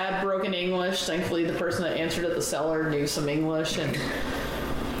 Bad broken English. Thankfully, the person that answered at the cellar knew some English, and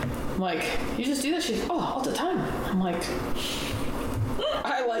I'm like, you just do that? She's, all the time. I'm like,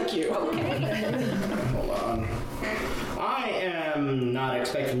 I like you. Hold on. I am not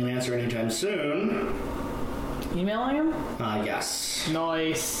expecting an answer anytime soon. Emailing him? Yes.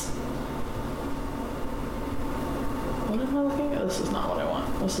 Nice. What am I looking at? This is not what I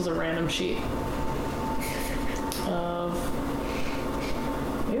want. This is a random sheet of...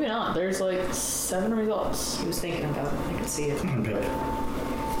 Maybe not. There's like 7 results. He was thinking about it. I could see it. Come on, Pip.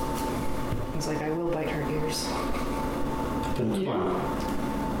 He's like, I will bite her ears. Come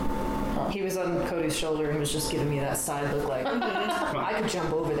on. He was on Cody's shoulder and he was just giving me that side look like, I could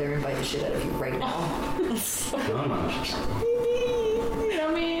jump over there and bite the shit out of you right now. Come on. I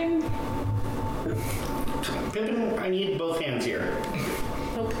mean... Pippin, I need both hands here.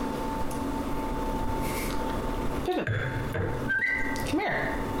 Nope. Pippin. Come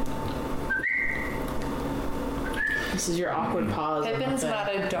here. This is your awkward pause. Pippin's not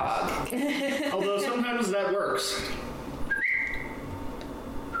a dog. Although sometimes that works.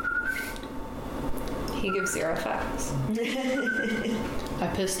 He gives 0 facts. I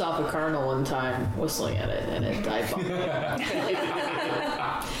pissed off a cardinal one time whistling at it, and it dive bombed.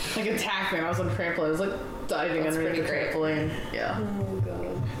 Like attacked me. I was on a trampoline. I was like diving That's underneath the pretty great. trampoline. Yeah. Oh,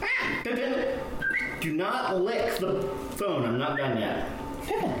 God. Pippin, do not lick the phone. I'm not done yet.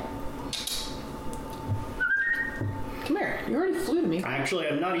 Pippin. Come here. You already flew to me. Actually,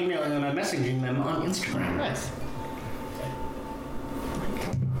 I'm not emailing them. I'm messaging them on Instagram. Nice.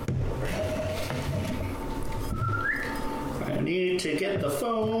 I need to get the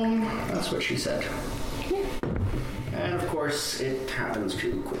phone. That's what she said. And of course, it happens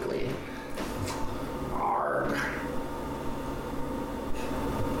too quickly. Arg.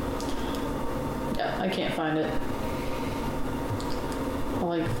 Yeah, I can't find it. I'll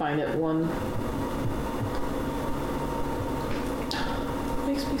like find it one.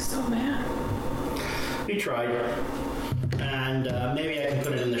 Makes me so mad. We tried. And maybe I can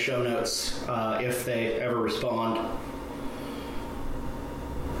put it in the show notes if they ever respond.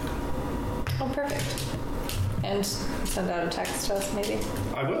 Oh, perfect. And send out a text to us, maybe.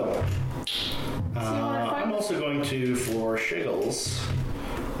 I will. I'm also going to, for Shiggles,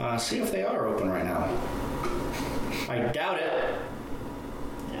 see if they are open right now. I doubt it,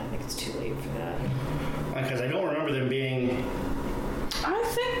 Yeah, I think it's too late for that. because I don't remember them being... I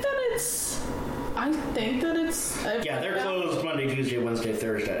think that I think that it's... Yeah, they're closed Monday, Tuesday, Wednesday,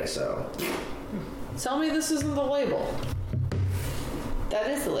 Thursday, so... Tell me this isn't the label. That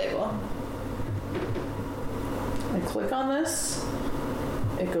is the label. I click on this.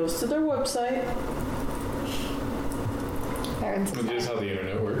 It goes to their website. It is how the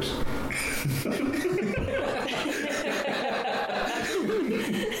internet works.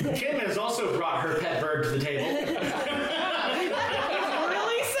 Kim has also brought her pet bird to the table. Really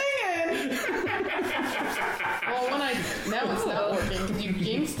singing! Well, now it's not working because you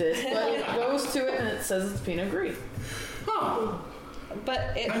jinxed it, but it goes to it and it says it's Pinot Gris. Huh.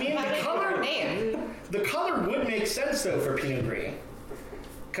 But it, I mean, how the did it color- get her name? The color would make sense, though, for Pinot Gris.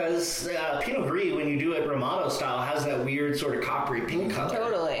 Because Pinot Gris, when you do it Ramato style, has that weird sort of coppery pink color.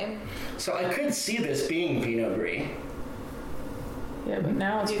 Totally. So I could see this being Pinot Gris. Yeah, but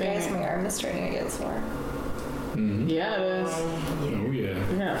now it's You being... guys, my arm is starting to get sore. Mm-hmm. Yeah, it is. Oh, yeah. You're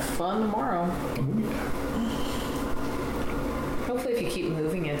gonna have fun tomorrow. Oh, yeah. Hopefully, if you keep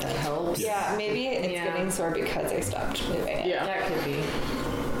moving it, that helps. Yeah, maybe it's Yeah. getting sore because I stopped moving it. Yeah. That could be.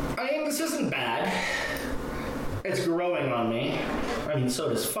 I mean, this isn't bad. It's growing on me. I mean, so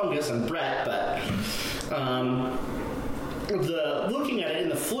does fungus and Brett, but looking at it in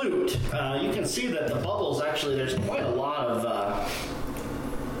the flute, you can see that the bubbles actually, there's quite a lot of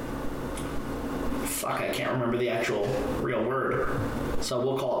I can't remember the actual real word, so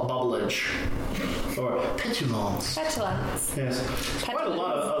we'll call it bubblage or petulance. Petulance. Yes, quite a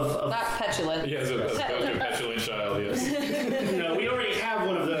lot of Not petulant. He has a petulant child, yes. no, we already have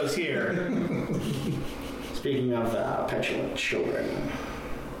one of those here. Speaking of petulant children.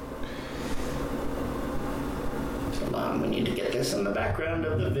 Hold on, we need to get this in the background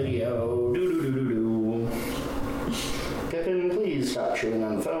of the video. Do. Pippin, please stop chewing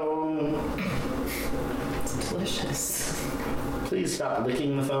on the phone. It's delicious. Please stop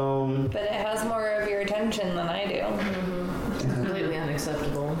licking the phone. But it has more of your attention than I do. It's completely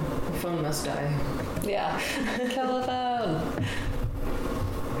unacceptable. The phone must die. Yeah. Kill the phone.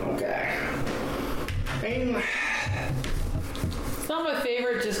 Okay. I mean, It's not my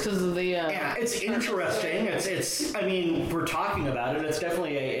favorite just because of the... yeah, it's interesting. It's. I mean, we're talking about it. It's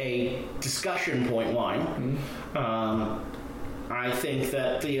definitely a discussion point wine. I think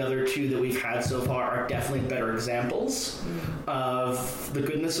that the other two that we've had so far are definitely better examples of the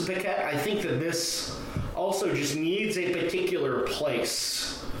goodness of Piquette. I think that this also just needs a particular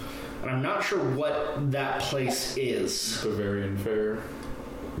place. And I'm not sure what that place is. Bavarian Fair.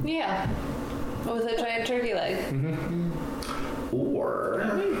 Yeah. With a giant turkey leg. Or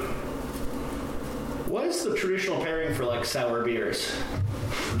what is the traditional pairing for like sour beers?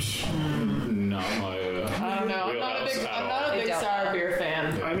 Not my. I don't know. I'm not a big sour beer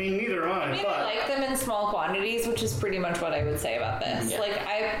fan. I mean, neither am I. I mean, But I like them in small quantities, which is pretty much what I would say about this. Yeah. Like,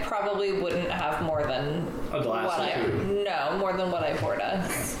 I probably wouldn't have more than a glass what or two. No, more than what I poured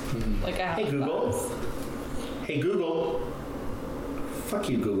us. Like, I have Hey Google. glass. Hey Google. Fuck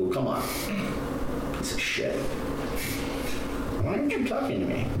you, Google. Come on. Piece of shit. Why aren't you talking to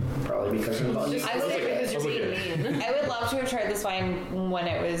me? Probably because I'm on. I would, Because you're being mean. I would love to have tried this wine when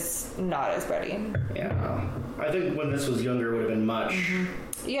it was not as bready. Yeah. I think when this was younger, it would have been much.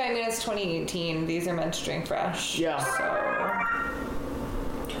 Yeah, I mean, it's 2018. These are meant to drink fresh. Yeah. So.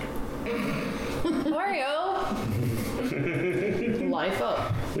 Mario! Life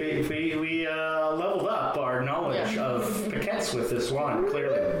up. We leveled up our knowledge of Piquettes with this wine,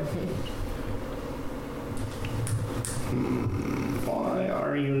 clearly. Why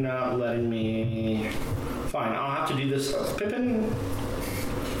are you not letting me? Fine, I'll have to do this. Pippin?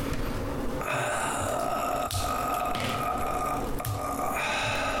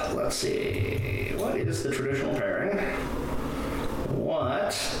 Let's see. What is the traditional pairing?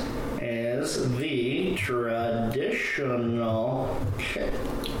 What is the traditional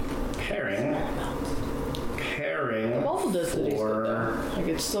pairing? The waffle does taste good though. Like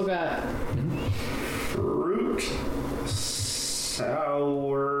it's still got fruit, sour.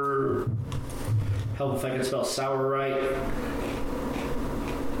 Help if I can spell sour right.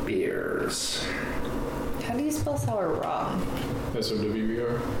 Beers. How do you spell sour wrong?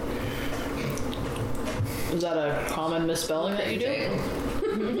 SOWBR. Is that a common misspelling that you do?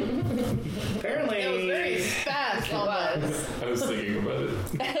 Apparently. That was very fast. It was. I was thinking about it.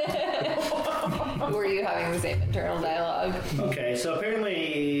 Were you having the same internal dialogue? Okay, so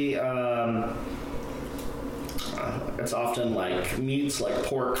apparently it's often like meats like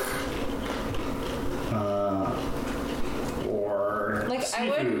pork or Like,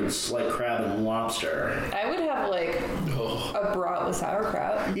 seafoods like crab and lobster. I would have like a brat with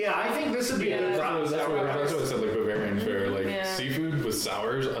sauerkraut. Yeah, I think this would be a good That's what I said, like Bavarian Fair, like seafood with with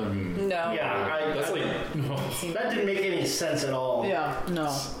sours. No. Yeah, That's like that didn't make any sense at all. Yeah, no.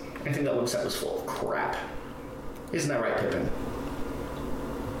 I think that website was full of crap. Isn't that right, Pippin?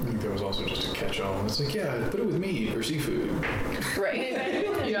 I think there was also just a catch-all. It's like, yeah, put it with meat or seafood. Right.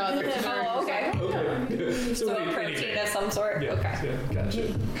 Yeah, that's very Oh, okay. Okay. So a protein anything. of some sort? Yeah. Okay. Yeah,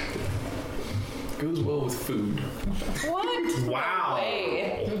 gotcha. Goes well with food. What? Wow.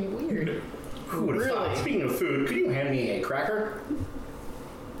 Way. Weird. Who would have Really? thought? Speaking of food, could you hand me a cracker?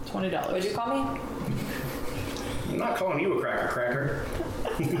 $20. What'd you call me? I'm not calling you a cracker.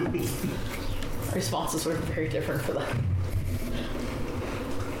 Responses were very different for that.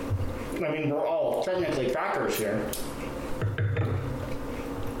 I mean, we're all technically crackers here.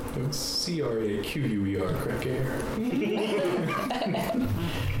 It's C-R-A-Q-U-E-R, cracker.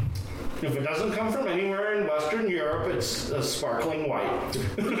 If it doesn't come from anywhere in Western Europe, it's a sparkling white.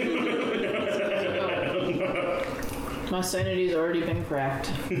 My sanity's already been cracked.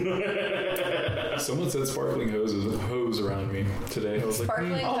 Someone said sparkling hose around me today. I was like,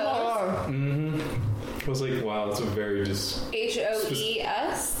 Sparkling hose? I was like, wow, that's a very just...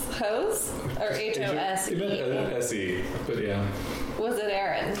 H-O-E-S? Hose? Or H-O-S-E? It meant S-E, but yeah. Was it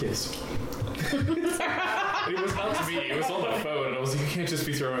Aaron? Yes. It was not to me. It was on the phone, and I was like, you can't just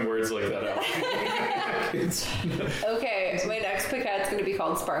be throwing words like that out. Okay, my next Piquette's going to be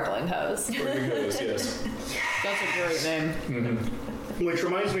called Sparkling Hose. Sparkling hose, yes. That's a great name. Which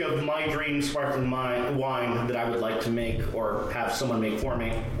reminds me of my dream sparkling wine that I would like to make or have someone make for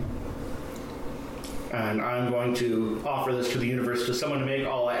me. And I'm going to offer this to the universe to someone to make.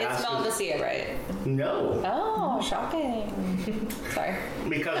 All I It's ask Malvasia, right? is no, Oh, shocking. Sorry.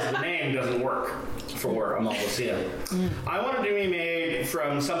 because the name doesn't work for a Malvasia. I want it to be made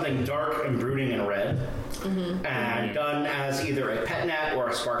from something dark and brooding and red, and done as either a pet nat or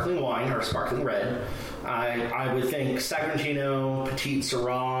a sparkling wine or a sparkling red. I would think Sagrantino, Petite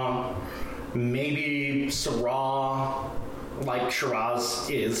Syrah, maybe Syrah, like Shiraz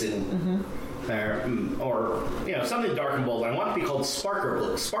is in there, or something dark and bold. I want it to be called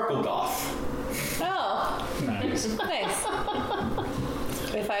Sparkle Goth. Oh, Nice. nice.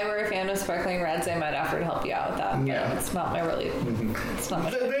 If I were a fan of sparkling reds, I might offer to help you out with that. But Yeah. it's not my really. It's not my.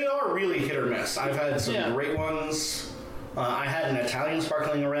 They are really hit or miss. I've had some great ones. I had an Italian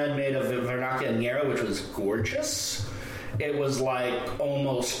sparkling red made of Vernaccia Nero, which was gorgeous. It was like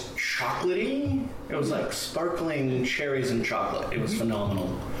almost chocolatey. It was like sparkling cherries and chocolate. It was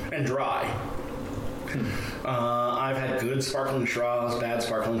phenomenal and dry. I've had good sparkling Shiraz, bad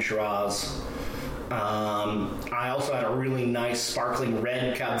sparkling Shiraz. I also had a really nice sparkling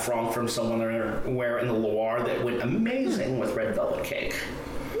red Cab Franc from somewhere in the Loire that went amazing with red velvet cake.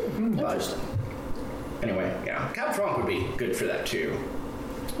 But anyway, yeah, Cab Franc would be good for that too.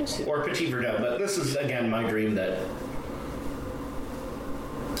 Or Petit Verdot, but this is again my dream that.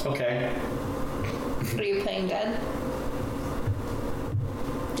 Okay. Are you playing dead?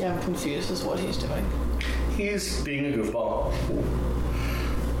 Yeah, I'm confused as what he's doing. He's being a goofball.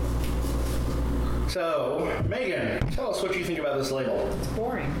 So, Megan, tell us what you think about this label. It's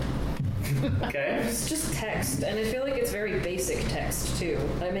boring. Okay. It's just text, and I feel like it's very basic text too.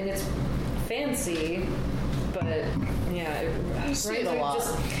 I mean, it's fancy, but yeah, You see it a lot.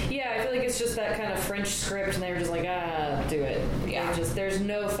 I feel like it's just that kind of French script, and they were just like, do it. Yeah. There's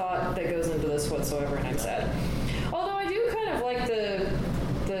no thought that goes into this whatsoever, and I'm sad. Although I do kind of like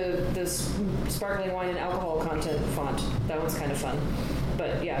the sparkling wine and alcohol content font. That one's kind of fun.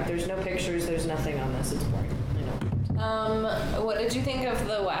 But yeah, there's no pictures. There's nothing on this. It's boring. I know. What did you think of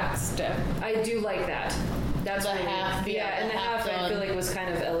the wax dip? I do like that. That's The really- half, and the half I feel like was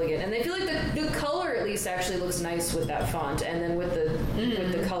kind of elegant, and I feel like the color at least actually looks nice with that font, and then with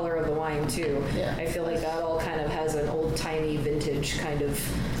the color of the wine too. Yeah. I feel like that all kind of has an old timey vintage kind of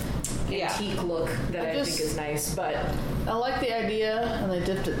antique look that I think is nice. But I like the idea, and they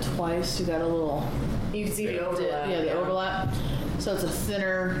dipped it twice. You got a little you can see the overlap. the overlap. So it's a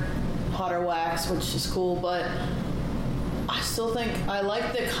thinner, hotter wax, which is cool, but I still think I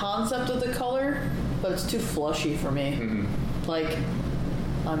like the concept of the color, but it's too flushy for me. Like,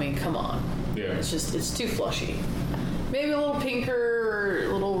 I mean, come on. Yeah. It's too flushy. Maybe a little pinker or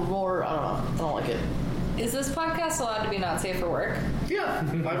a little more, I don't know. I don't like it. Is this podcast allowed to be not safe for work? Yeah,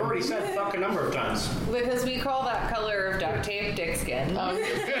 I've already said fuck a number of times. Because we call that color of duct tape dick skin. I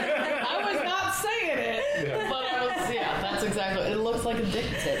was not saying it, but I was, that's exactly it. Looks like a dick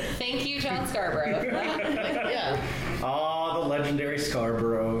tip. Thank you, John Scarborough. Yeah. Ah, the legendary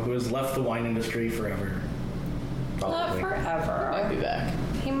Scarborough, who has left the wine industry forever. Not Probably. forever. Might be back.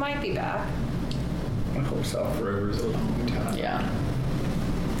 He might be back. I hope so. Forever is a long time. Yeah.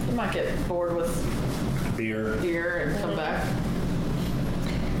 You might get bored with Beer. beer and come back.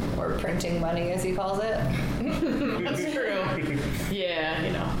 Or printing money, as he calls it. That's true.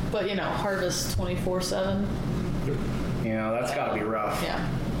 Yeah, but harvest 24/7. That's got to be rough. Yeah.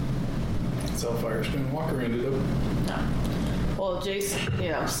 Self-fire spin walker ended up. No. Well,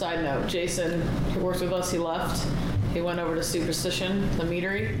 Jason, side note, Jason, who worked with us, he left. He went over to Superstition, the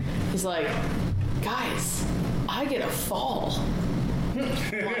meadery. He's like, guys, I get a fall.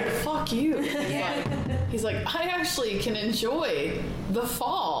 I'm like, fuck you. He's like, I actually can enjoy the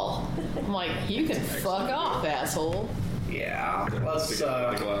fall. I'm like, you can fuck off, asshole. Yeah. Let's,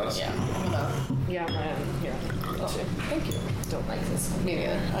 glass. Yeah. Yeah, man. Here. Thank you. Don't like this. Me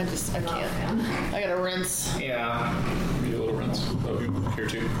neither. I can't. I gotta rinse. Yeah. Need a little rinse. Oh, here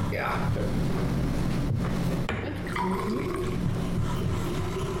too? Yeah.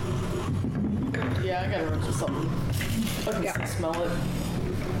 Yeah, I gotta rinse with something. I can smell it.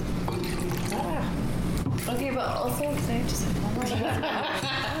 Okay, but also, can I just have one more?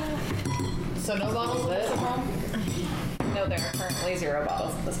 So no bottles of this at home? No, there are currently 0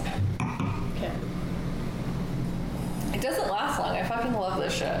 bottles at this time. Okay. It doesn't last long. I fucking love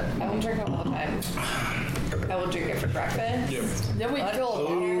this shit. I will drink it all the time. I will drink it for breakfast. Yep. Then we fill a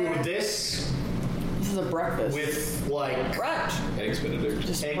bottle. This This is a breakfast. with like Brunch. Eggs Benedict.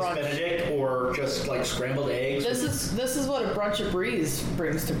 Just eggs brunch. Benedict or just like scrambled eggs. This is what a brunch of breeze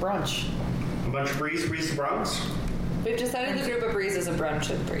brings to brunch. A bunch of breeze to brunch. We've decided the group of breeze is a brunch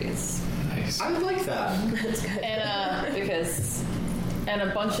of breeze. Nice. I like that. That's good. And Because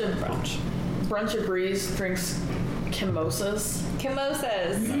a bunch of brunch of breeze drinks Kimosas.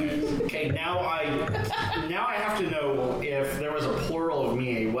 Okay, now I have to know if there was a plural of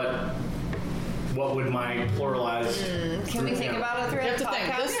me. What would my pluralized? can we think about it through You have the to think.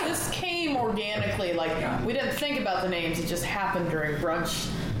 podcast? This came organically. Like we didn't think about the names. It just happened during brunch,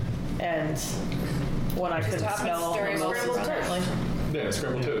 and when I couldn't happens smell during mimosas, scrambled apparently. Yeah,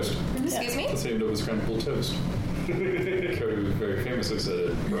 scrambled toast. Excuse me? That's named over scrambled toast. Cody very famously said it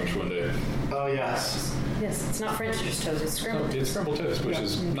at brunch one day. Oh yes. Yes, it's not French just toast, it's scrambled. It's scrambled toast, which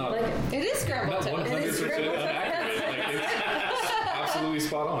is not Like it. It is scrambled not toast. 100% inaccurate. Like, it's absolutely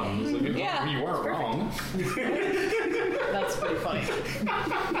spot on. It's like, Yeah. you weren't wrong. That's pretty funny.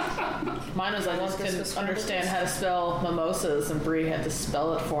 Mine was I just couldn't understand how to spell mimosas, and Brie had to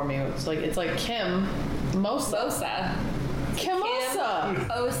spell it for me. It's like Kim Mosa. Mosa. Kimosa.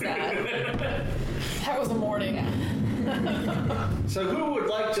 Osa. That was the morning. So who would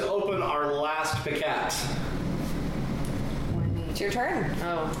like to open our last Piquette? It's your turn.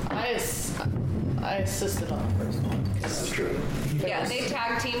 Oh, I assisted on the first one. That's true. Yeah, they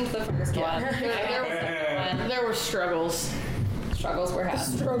tag teamed the first one. There was the one. There were struggles. Struggles were had.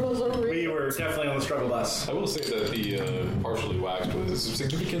 Struggles are real. We were definitely on the struggle bus. I will say that the partially waxed was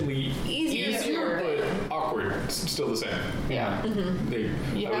significantly Easier. but awkward. Still the same. Yeah.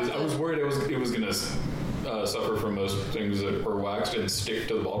 I was worried it was going to suffer from most things that are waxed and stick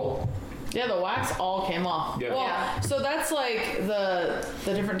to the bottle. Yeah, the wax all came off. Yeah. Well, Yeah. so that's like the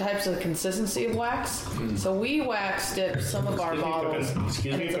different types of consistency of wax. So we wax dip some of our bottles.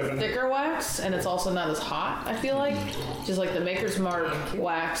 Excuse And me, it's a Pippin. thicker wax, and it's also not as hot, I feel like. Just like the Maker's Mark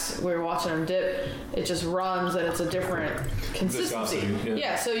wax, we were watching them dip, it just runs, and it's a different consistency. Viscosity,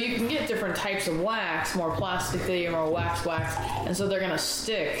 yeah. So you can get different types of wax, more plasticky or more wax, and so they're going to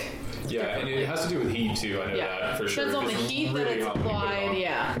stick. Yeah, and it has to do with heat too. I know that for sure. Depends on the It's heat really that it's hot when you put it applied, on.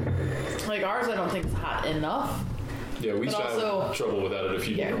 yeah. Like ours, I don't think is hot enough. Yeah, we But used to also- have trouble with that at a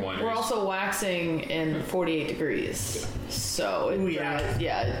few different wineries. We're also waxing in 48 degrees. So it, Ooh, yeah.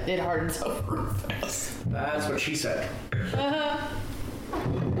 it hardens over fast. That's what she said.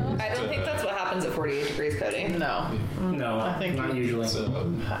 I don't think that's what happens at 48 degrees, Cody. No. No, I think not usually.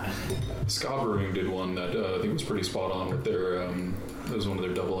 Ska Brewing did one that I think was pretty spot on with their. It was one of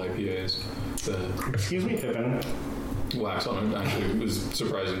their double IPAs. The Excuse me, Pippin. wax on it actually was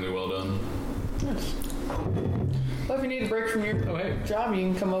surprisingly well done. Nice. Well, if you need a break from your job, you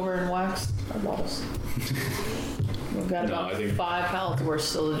can come over and wax our bottles. We've got No, about I think- 5 pallets worth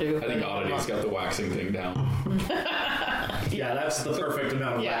still to do. I think Oddity's got the waxing thing down. Yeah, that's the perfect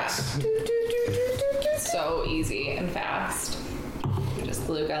amount of Yeah. wax. So easy and fast. You just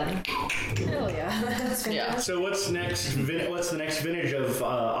glue gun. hell yeah. That's fantastic. Yeah. So what's next? What's the next vintage of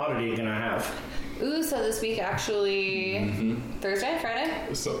Oddity gonna have? Ooh, so this week actually, Thursday, Friday,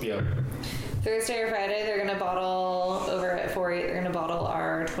 So yeah, Thursday or Friday, they're going to bottle over at 4-8. They're going to bottle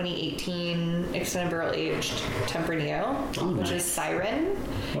our 2018 extended barrel aged Tempranillo, which is Siren.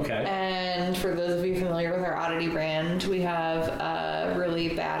 Okay. And for those of you familiar with our Oddity brand, we have a really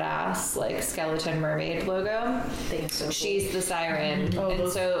badass like skeleton mermaid logo. She's the Siren,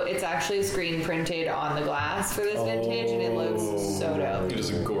 and so it's actually screen printed on the glass for this vintage, and it looks so dope. It is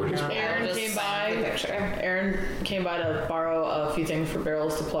a gorgeous. Aaron came by to borrow a few things for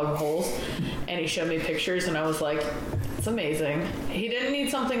barrels to plug holes, and he showed me pictures, and I was like, it's amazing. He didn't need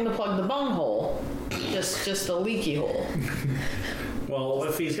something to plug the bung hole, just a leaky hole. Well,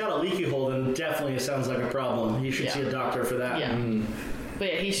 if he's got a leaky hole, then definitely it sounds like a problem. You should see a doctor for that. Yeah.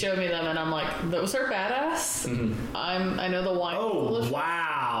 But yeah, he showed me them, and I'm like, those are badass. I know the wine. Oh,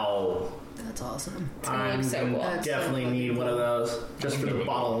 wow. That's awesome. I definitely need one of those just for the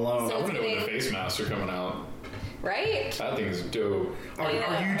bottle alone. I want to know when the face masks are coming out. Right? That thing is dope. Are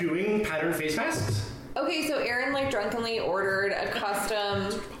you doing patterned face masks? Okay, so Aaron like drunkenly ordered a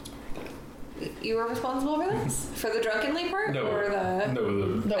custom. You were responsible for this? For the drunkenly part? No. Or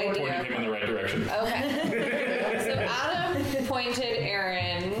The idea? pointing him in the right direction. Okay. So Adam pointed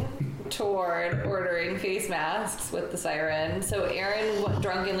Aaron toward ordering face masks with the Siren. So Aaron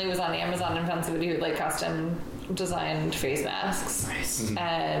drunkenly was on Amazon and found somebody who like custom designed face masks. Nice.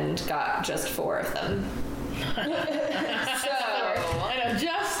 And got just 4 of them. So I know,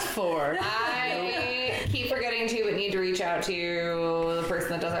 just 4. I keep forgetting to, but need to reach out to the person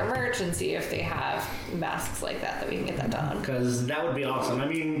that does our merch and see if they have masks like that we can get that done. Because that would be awesome. I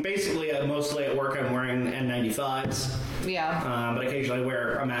mean, basically, mostly at work I'm wearing N95s. Yeah. But occasionally I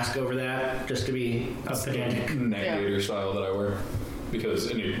wear a mask over that just to be a pedantic. Navigator style that I wear. Because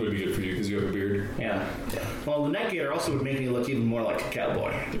it would be good for you because you have a beard. Yeah. Well, the neck gaiter also would make me look even more like a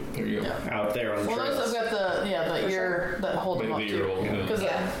cowboy. There you go. Out there on the Well, trails. those have got the ear that hold them up The ear too. hole, yeah. Because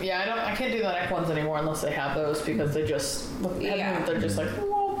I can't do the neck ones anymore unless they have those because they just look. They're just like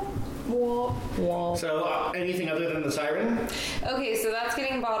whoa, whoa, whoa. So, anything other than the Siren? Okay, so that's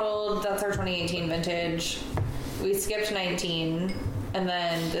getting bottled. That's our 2018 vintage. We skipped 19. And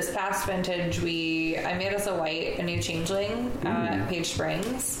then this past vintage, I made us a new changeling at Page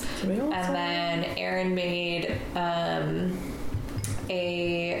Springs. And then Aaron made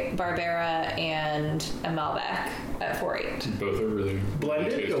a Barbera and a Malbec at 4.8. Both are really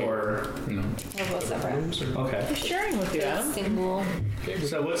Blended tasty. or? No. They're both separate. Okay. I'm sharing with you, Adam. Single.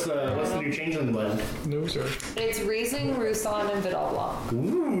 So what's the new changeling blend? No, sir. It's Riesling, Roussanne, and Vidal Blanc.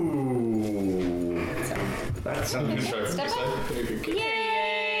 Ooh. So. That sounds Try from this side.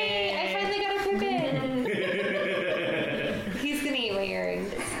 Yay! I finally got a Pippin. He's gonna eat my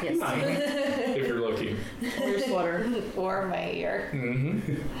earrings. Yes. If you're lucky. Or your sweater. Or my ear.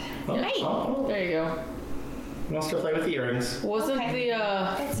 Nice. Oh, There you go. I'll still play with the earrings. Wasn't the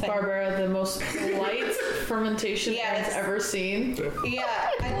That's fine. Barbera the most light fermentation Aaron's ever seen? Yeah,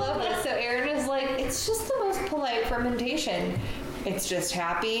 I love this. So Aaron is like, it's just the most polite fermentation. It's just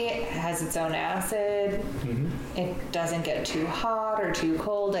happy. It has its own acid. It doesn't get too hot or too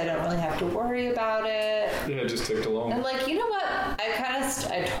cold. I don't really have to worry about it. Yeah, it just ticked along. And like, you know what?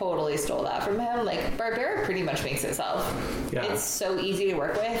 I totally stole that from him. Like, Barbera pretty much makes itself. Yeah. It's so easy to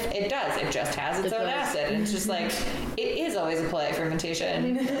work with. It does. It just has its own acid. And it's just like, it is always a polite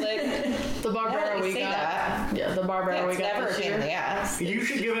fermentation. Like, The Barbera we got. that. Yeah, the Barbera we It's got never a this pain in year. the ass. You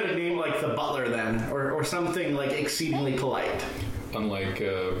should give it a name like the Butler then, or something like exceedingly polite. Unlike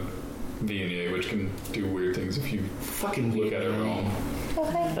Viognier, which can do weird things if you Fucking look at it wrong.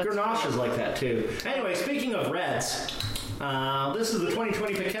 Okay. Grenache is like that too. Anyway, speaking of reds, this is the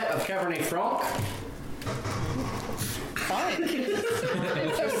 2020 Piquette of Cabernet Franc. Fine.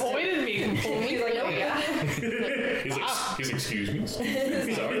 Avoided me completely. He's like, oh yeah. He's excuse me.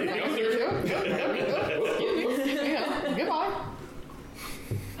 Sorry. Goodbye.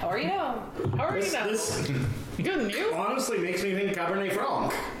 How are you now? How are you now? This Good, and you? honestly makes me think Cabernet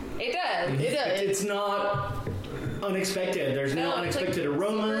Franc. It does. It's not unexpected. There's no unexpected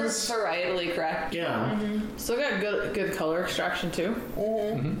aromas. Varietally correct. Yeah. Still got good color extraction too.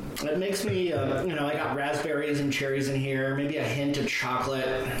 It makes me, I got raspberries and cherries in here, maybe a hint of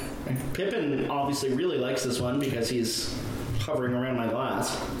chocolate. Pippin obviously really likes this one because he's hovering around my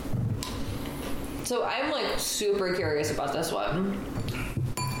glass. So I'm like super curious about this one.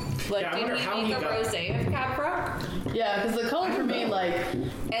 Like, Yeah, I did wonder we how make he a got- rosé of Cab Franc? Yeah, because the color for me, like,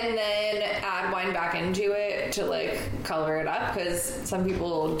 And then add wine back into it to like color it up, because some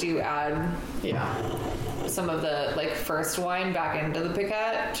people do add some of the like first wine back into the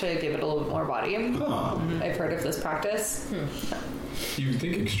Piquette to give it a little bit more body. Huh. I've heard of this practice. You'd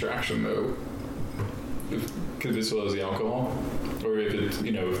think extraction though, because this still has the alcohol, or if it,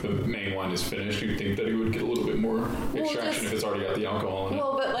 if the main wine is finished, you'd think that it would get a little bit more extraction if it's already got the alcohol in it.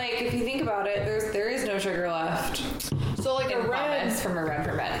 Well, but like if you think about it, there is no sugar left. So like a red from a red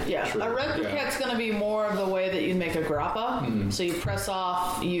ferment. Yeah, True. a red Piquette's going to be more of the way that you make a grappa. Mm-hmm. So you press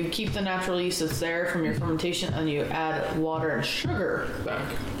off, you keep the natural yeast that's there from your fermentation, and you add water and sugar Back.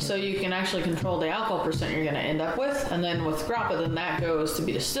 So you can actually control the alcohol percent you're going to end up with. And then with grappa, then that goes to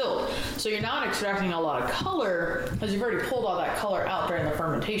be distilled. So you're not extracting a lot of color because you've already pulled all that color out during the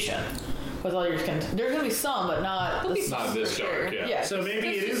fermentation. With all your there's going to be some, but not Not this dark, yeah. So maybe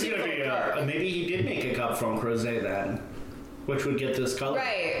it is going to be maybe he did make a Cab Franc Rosé then, which would get this color.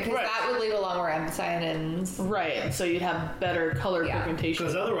 Right, because that would leave a lot more anthocyanins. right. So you'd have better color Yeah. pigmentation.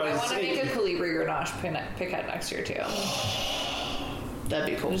 Because otherwise, I want to make a Colibri Grenache Piquette next year too.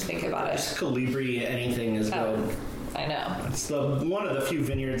 That'd be cool. Just think about it. Colibri anything is good. I know. It's one of the few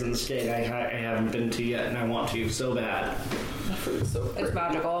vineyards in the state I haven't been to yet, and I want to so bad. It's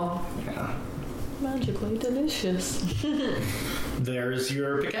magical. Yeah. Magically delicious. There's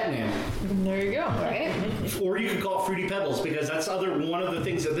your Piquette name. There you go. Right? Or you could call it Fruity Pebbles, because that's one of the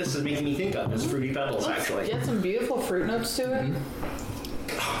things that this is making me think of is Fruity Pebbles, actually. Get some beautiful fruit notes to it.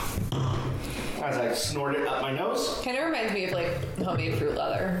 As I snort it up my nose. Kind of reminds me of like homemade fruit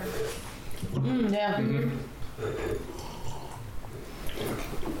leather. Yeah.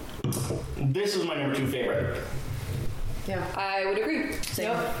 This is my number 2 favorite. Yeah. I would agree.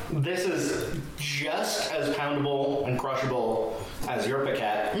 Yep. This is just as poundable and crushable as your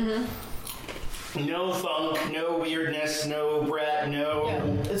Piquette. No funk, no weirdness, no Brett, no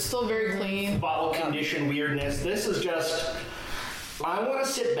It's still very clean. bottle condition weirdness. This is just, I want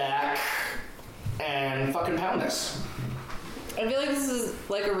to sit back and fucking pound this. I feel like this is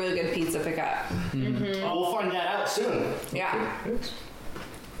like a really good pizza Piquette. We'll find that out soon. Yeah.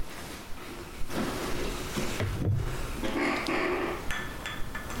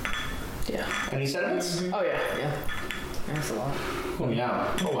 Yeah. Any sediments? Oh yeah. That's a lot. Oh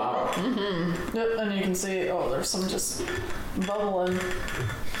yeah. Oh wow. Yep. And you can see. Oh, there's some just bubbling.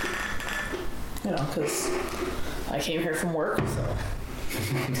 Because I came here from work, so.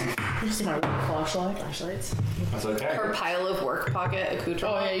 This is my work flashlights. That's okay. Her pile of work pocket accoutrement.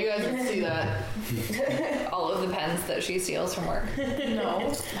 Oh yeah, you guys can see that. All of the pens that she steals from work.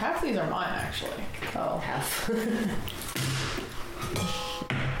 No, half these are mine actually. Oh, Half.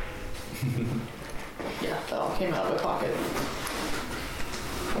 yeah, that all came out of my pocket.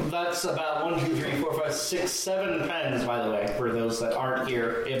 That's about 1, 2, 3, 4, 5, 6, 7 pens, by the way, for those that aren't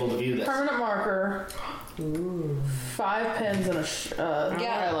here able to view this. Permanent marker. Ooh. 5 pens and a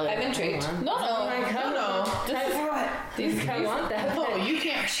highlighter. I'm intrigued. No. I want that. Oh, you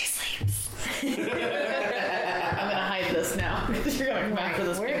can't. She sleeps. I'm gonna hide this now because you're gonna come back for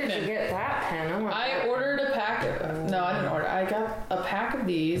this. Where did you get that pen? I ordered a pack. No, I didn't order. I got a pack of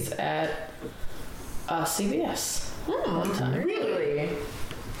these at CVS one time. Really?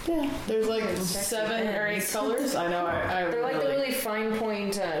 Yeah, there's like 7 or 8 colors. I know. They're like the really fine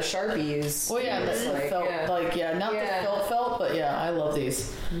point Sharpies. Well, yeah, It's the felt, not the felt, but yeah, I love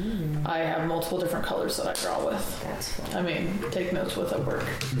these. I have multiple different colors that I draw with. That's fun. I mean, take notes with at work.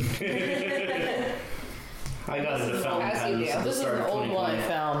 I got it at Fountain As you Pens do. at the This is start an of old one I 2020.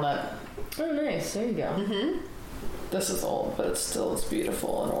 found that. Oh, nice. There you go. This is old, but it's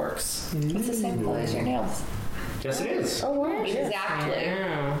beautiful and works. It's the same color as your nails. Yes, it is. Oh wow! Exactly.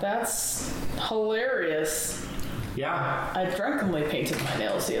 Yeah. That's hilarious. Yeah. I drunkenly painted my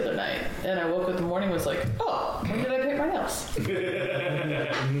nails the other night, and I woke up in the morning and was like, "Oh, when did I paint my nails?"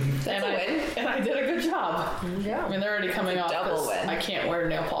 That's a win. And I did a good job. Yeah. I mean, they're already coming off. double 'Cause win. I can't wear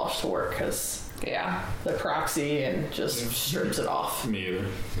nail polish to work because Yeah. the proxy and just strips it off. Me either.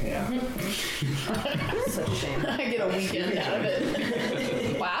 Yeah. Such a shame. I get a weekend out of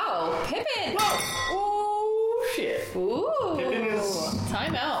it. Wow. Pippin. Oh shit! Ooh. Pippin is.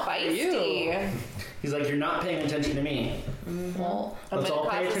 Time out for you. Feisty. He's like, you're not paying attention to me. Well, Let's gonna all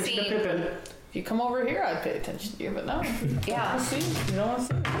pay cause a attention to scene. Pippin. if you come over here, I'd pay attention to you, but no. Yeah. See, you don't want to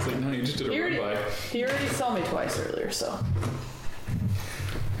see me. It's like, no, you just did a He run already, by. he already saw me twice earlier, so.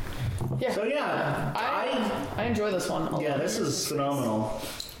 Yeah. So yeah, I enjoy this one a lot. yeah, this is phenomenal.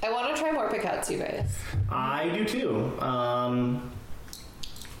 I want to try more Piquettes, you guys. I do too.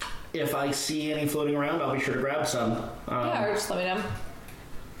 If I see any floating around, I'll be sure to grab some. Yeah, or just let me know.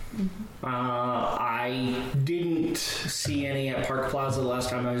 I didn't see any at Park Plaza the last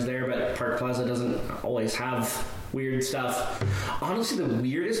time I was there, but Park Plaza doesn't always have weird stuff. Honestly, the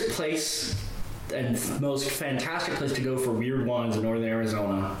weirdest place and most fantastic place to go for weird wines in northern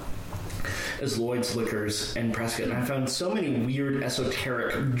Arizona is Lloyd's Liquors in Prescott, and I found so many weird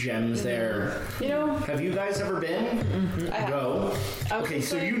esoteric gems there. You know, have you guys ever been? Mm-hmm. Go. Okay,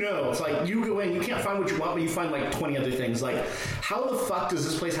 so you know, it's like you go in, you can't find what you want, but you find like 20 other things. Like, how the fuck does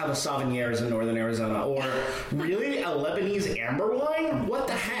this place have a Sauvigniers in northern Arizona? Or really, a Lebanese amber wine? What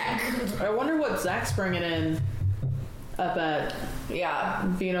the heck? I wonder what Zach's bringing in up at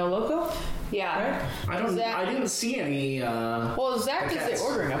Vino Loco. Yeah. Right? I didn't see any. Well, Zach does the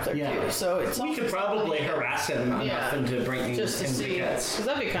ordering up there too, so it's. We could probably harass him enough into bringing just to see, Piquettes. because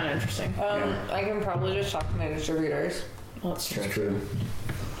that'd be kind of interesting. I can probably just talk to my distributors. Well, that's true. That's true.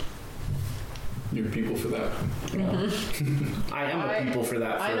 You're people for that. Mm-hmm. I am a people for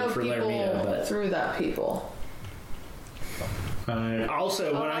that. I know for people Lermia, but through that people.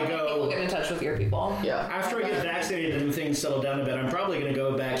 Also, when I go, people get in touch with your people. Yeah. After I get vaccinated and things settle down a bit, I'm probably going to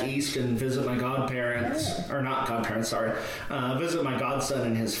go back east and visit my godparents, or not godparents, sorry, visit my godson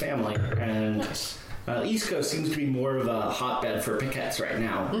and his family. And East Coast seems to be more of a hotbed for Piquettes right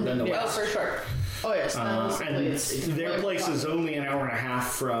now than the West. Oh, for sure. Oh yes. And their place is only an hour and a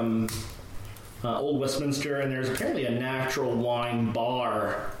half from Old Westminster, and there's apparently a natural wine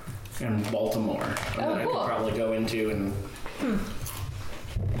bar in Baltimore that I could probably go into and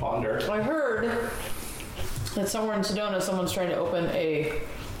ponder. I heard that somewhere in Sedona, someone's trying to open a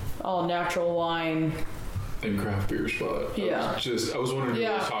all natural wine And craft beer spot. Yeah. I was wondering who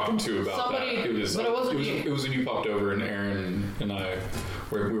I was talking to about that. It was when you popped over, and Aaron and I,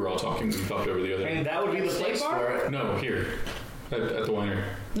 we were all talking. We popped over the other. And that would be the place for it. No, here at the winery.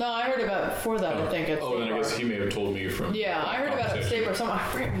 No, I heard about it before that. I think at then I guess he may have told me from. Yeah, I heard about it at State Bar. Someone, I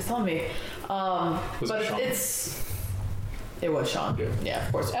forget who was telling me. Was but it Sean? It was Sean. Yeah,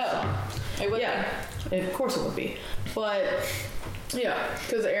 of course. It was Sean. It would be. Of course it would be. But yeah,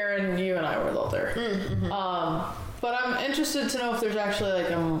 because Aaron, you and I were all there. Mm-hmm. But I'm interested to know if there's actually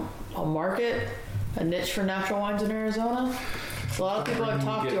like a market, a niche for natural wines in Arizona. A lot of people I've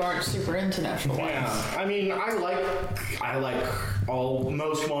talked to aren't super into natural wines. Yeah, I mean, I like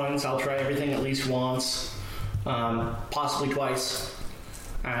most wines. I'll try everything at least once, possibly twice.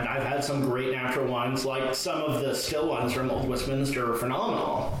 And I've had some great natural wines, like some of the still ones from Old Westminster are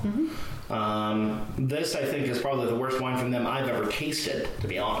phenomenal. Mm-hmm. This, I think, is probably the worst wine from them I've ever tasted, to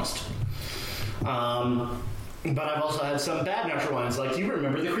be honest. But I've also had some bad natural wines, like, do you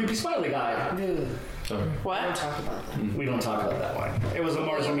remember the Creepy Smiley Guy? What? We don't talk about that. We don't talk about that wine. It was a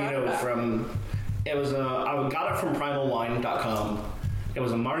Marzamino from... I got it from primalwine.com. It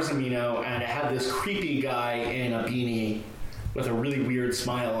was a Marzamino, and it had this creepy guy in a beanie with a really weird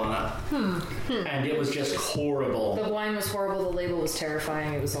smile on it. And it was just horrible. The wine was horrible. The label was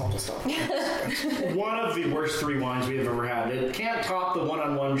terrifying. It was all just awful. One of the worst 3 wines we've ever had. It can't top the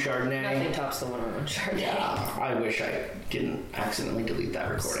one-on-one Chardonnay. Nothing tops the one-on-one Chardonnay. Yeah, I wish I didn't accidentally delete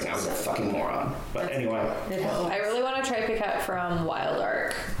that recording. I was a fucking moron. But anyway. I really want to try Piquette from Wild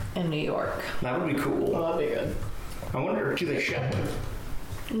Ark in New York. That would be cool. Oh, that'd be good. I wonder, do they ship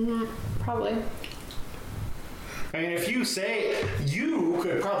them? Probably. I mean, if you say, you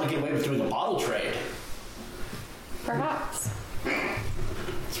could probably get away with doing a bottle trade. Perhaps.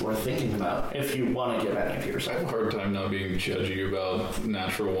 It's worth thinking about if you want to give any of yours. I have a hard time not being judgy about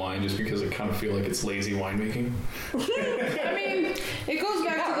natural wine just because I kind of feel like it's lazy winemaking. I mean, it goes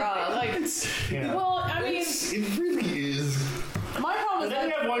back to well, I mean, it really is. My problem And is then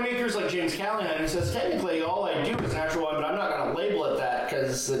you that have winemakers like James Callahan who says, technically, all I do is natural wine, but I'm not going to label it that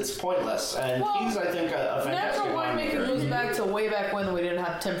because it's pointless. And he's, I think, a fantastic natural winemaking goes back to way back when we didn't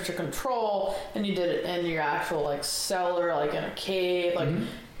have temperature control, and you did it in your actual like cellar, like in a cave, like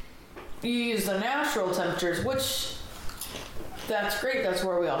you use the natural temperatures, which that's great. That's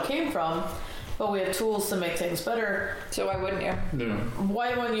where we all came from. But we have tools to make things better. So why wouldn't you? No.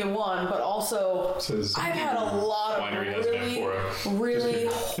 Why wouldn't you? One, but also I've had a lot of really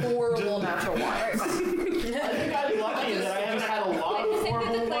horrible natural wines. I think I'm lucky that I haven't had a lot of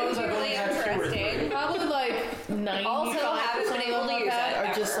horrible ones. I've only had 2 or 3. Probably like 95% Also haven't been able to use it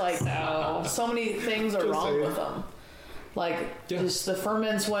are just like so many things are wrong with them. Like, just the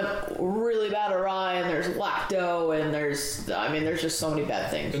ferments went really bad awry, and there's lacto, and there's just so many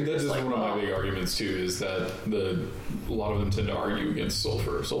bad things. And that's just like, one of my big arguments, too, is that a lot of them tend to argue against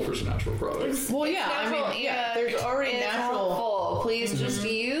sulfur. Sulfur's a natural product. Well, there's already natural. Helpful. Please just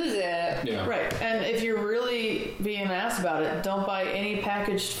use it. Yeah. Right. And if you're really being an ass about it, don't buy any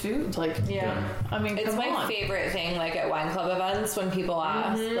packaged food. Like, I mean, it's my favorite thing, like at wine club events, when people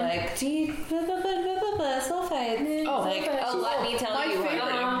ask, like, do you sulfite? Oh, like, let me tell you. My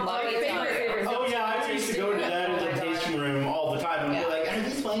favorite. Oh yeah, I used to go to that in the tasting room all the time and be like, "Are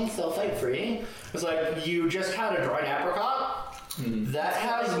these wines sulfite free?" It's like, you just had a dried apricot that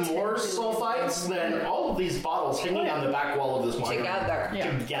has more sulfites than all of these bottles hanging on the back wall of this wine.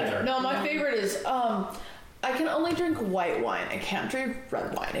 Together. No, my favorite is I can only drink white wine. I can't drink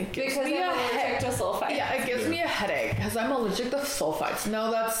red wine. It gives Because me I'm a allergic to sulfites. Yeah, it gives me a headache because I'm allergic to sulfites.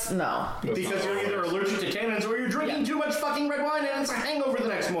 No. Because you're either allergic to tannins or you're drinking too much fucking red wine and it's a hangover the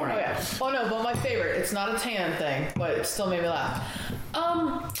next morning. Oh yeah. Oh no, but my favorite. It's not a tan thing, but it still made me laugh.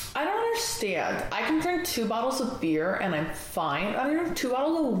 I don't understand. I can drink 2 bottles of beer and I'm fine. I can drink 2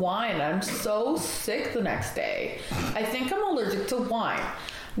 bottles of wine and I'm so sick the next day. I think I'm allergic to wine.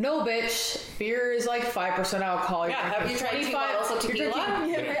 No, bitch. Beer is like 5% alcohol. Yeah, have you tried 2 bottles of tequila?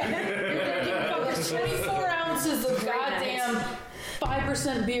 You're drinking fucking 24 ounces of goddamn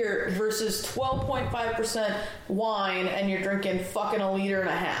 5% beer versus 12.5% wine, and you're drinking fucking 1.5 liters.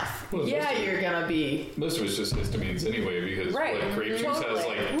 Well, You're gonna be. Most of it's just histamines anyway, because like grape juice has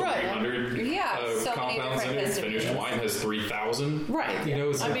like 300 so compounds in it. Finished wine has 3,000. Right. You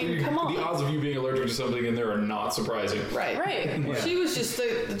know, it's come on. The odds of you being allergic to something in there are not surprising. Right. She was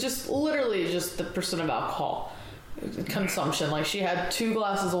just literally just the percent of alcohol consumption. Like she had 2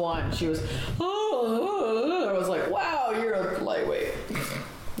 glasses of wine. And she was. I was like, wow, you're a lightweight.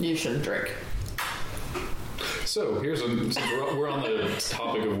 You shouldn't drink. So since we're on the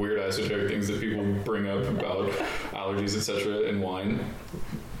topic of weird esoteric things that people bring up about allergies, etc., in wine,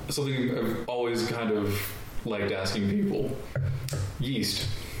 something I've always kind of liked asking people: yeast,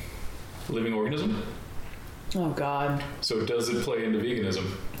 living organism. Oh God. So does it play into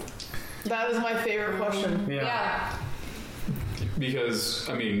veganism? That is my favorite question. Yeah. Because,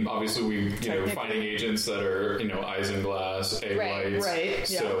 I mean, obviously we, finding agents that are, isinglass, egg whites. Right.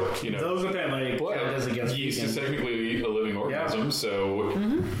 So, those apparently count against yeast vegan. is technically a living organism, so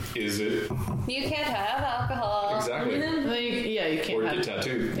is it... You can't have alcohol. Exactly. You can't or have... get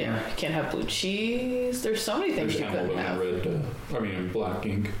tattooed. Yeah, you can't have blue cheese. There's so many things There's you couldn't have. red, black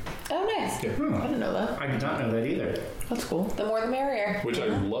ink. Oh, nice. Yeah. I didn't know that. I did not know that either. That's cool. The more the merrier. Which I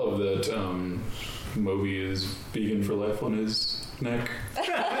love that Moby is vegan for life on his neck.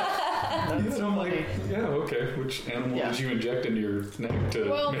 That's so funny. Okay. Which animal did you inject into your neck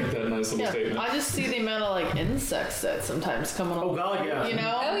to make that nice little statement? I just see the amount of insects that sometimes come on. Oh God, yeah.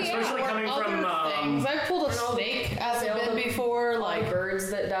 Especially coming from things. I've pulled a snake at the bin before, like birds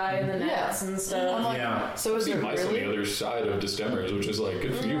that die in the nets and stuff. Yeah. So is see it mice really? on the other side of distemmers, which is like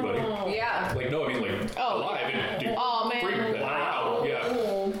good for you, buddy. Yeah. Alive and Oh man! freak that out. Yeah.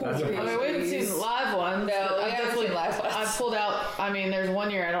 That's we haven't seen the live ones. No, I definitely live ones. I pulled out. I mean, there's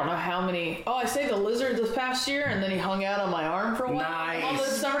one year I don't know how many. Oh, I saved a lizard this past year, and then he hung out on my arm for a while. Nice. All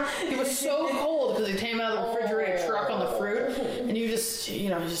this summer, he was so cold because he came out of the refrigerator truck on the fruit, and you just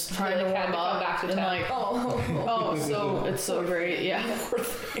trying to warm up and like so it's so great. Yeah.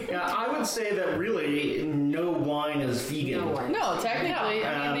 Yeah, I would say that really no wine is vegan. No, technically,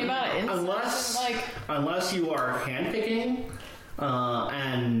 I mean the amount of insects, unless you are hand picking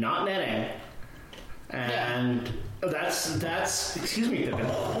and not netting, and that's excuse me, Pippin.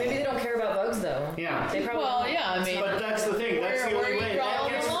 Maybe they don't care about bugs though. Yeah. They probably I mean, but that's the thing. That's the only way.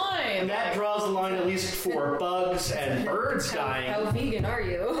 That draws the line, at least for bugs and birds dying. How vegan are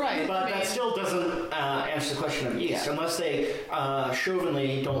you? Right. But that still doesn't answer the question of yeast, unless they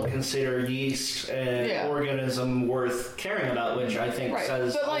chauvinely don't consider yeast an organism worth caring about, which I think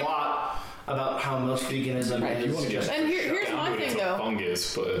says a lot about how most veganism is. Just and here's my thing, though.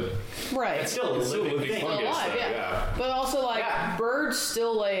 Fungus, but it's still a living thing. Fungus, alive, yeah. But also, birds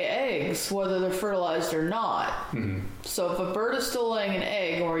still lay eggs, whether they're fertilized or not. Mm-hmm. So if a bird is still laying an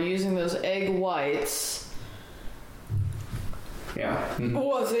egg, and we're using those egg whites,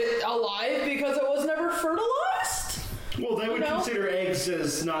 was it alive because it was never fertilized? Well, they would consider eggs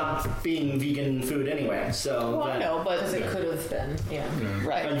as not being vegan food anyway. So I know, but it could have been,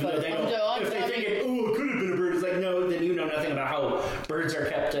 right. And But they don't, if they think it could have been a bird, it's like no, then you know nothing about how birds are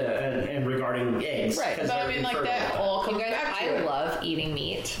kept and regarding eggs. Right, but I mean, that all comes back to I love eating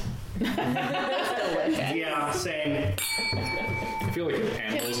meat. Delicious. Yeah, same. I feel like if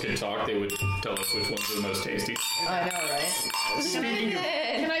animals could talk, they would tell us which ones are the most tasty. I know, right?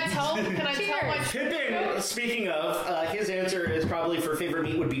 Can I tell my Pippin, speaking of, his answer is probably for favorite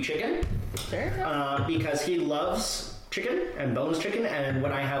meat would be chicken. Because he loves chicken and boneless chicken, and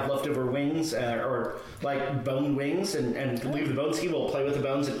when I have leftover wings or like bone wings and leave the bones, he will play with the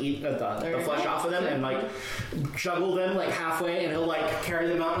bones and eat the flesh off of them and juggle them halfway, and he'll carry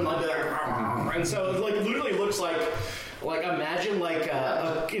them out and and so it literally looks like imagine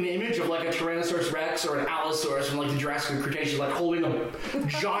a an image of like a Tyrannosaurus Rex or an Allosaurus from like the Jurassic Cretaceous, like holding a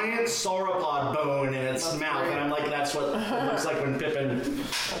giant sauropod bone in its mouth, and I'm like, that's what it looks like when Pippin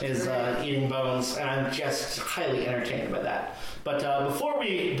is eating bones, and I'm just highly entertained by that. But before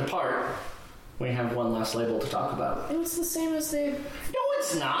we depart, we have one last label to talk about. It's the same as the... No,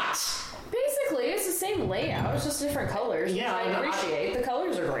 it's not. Basically, it's the same layout. It's just different colors. Yeah, I appreciate. The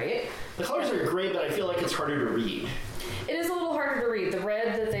colors are great. The colors are great, but I feel like it's harder to read. It is a little harder to read. The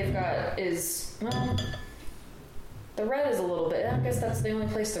red that they've got is... Well, the red is a little bit... I guess that's the only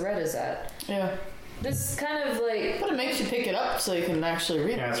place the red is at. Yeah. This kind of like... But it makes you pick it up so you can actually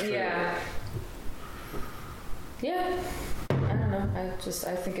read it. Yeah, that's true. Yeah. Yeah. I don't know. I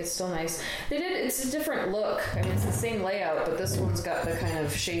think it's still nice. It's a different look. I mean, it's the same layout, but this one's got the kind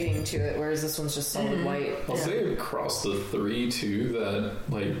of shading to it, whereas this one's just solid white. I'll say across the three, too, that,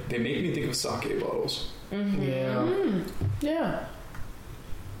 like, they make me think of sake bottles. Mm-hmm. Yeah. Mm. Yeah.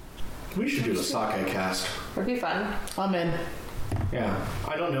 We should do the sake cast. Would be fun. I'm in. Yeah.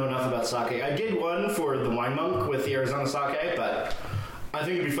 I don't know enough about sake. I did one for the Wine Monk with the Arizona sake, but I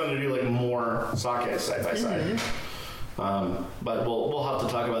think it'd be fun to do, like, more sake side by side. But we'll have to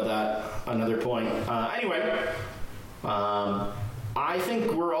talk about that another point. Anyway, I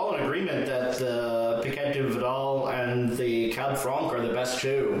think we're all in agreement that the Piquette de Vidal and the Cab Franc are the best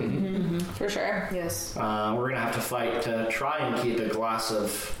two. Mm-hmm. For sure. Yes. We're going to have to fight to try and keep a glass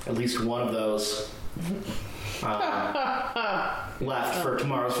of at least one of those left for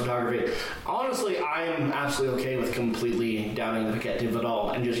tomorrow's photography. Honestly, I'm absolutely okay with completely downing the Piquette de Vidal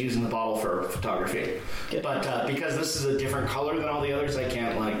and just using the bottle for photography. But because this is a different color than all the others, I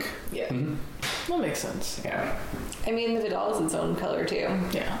can't, like... Yeah. Mm-hmm. That makes sense. Yeah. I mean, the Vidal is its own color, too.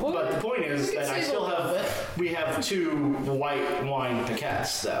 Yeah. Well, But the point is that I still have... We have two white wine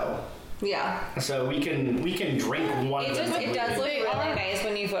Piquettes, though. Yeah. So we can drink one of them. It does look really nice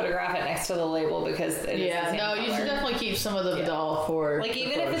when you photograph it next to the label because it is the same no, you should color. definitely keep some of the Vidal for... Like,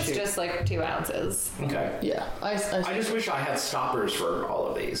 even if it's just, like, 2 ounces. Okay. Yeah. I just wish I had stoppers for all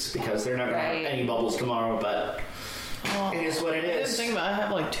of these because they're not going to have any bubbles tomorrow, but it is what it I didn't is. think about it. I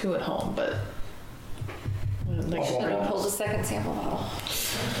have like 2 at home, but... Should have pulled a second sample bottle.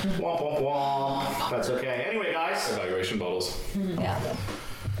 Womp, womp, womp. That's okay. Anyway, guys. Evaluation bottles. Yeah.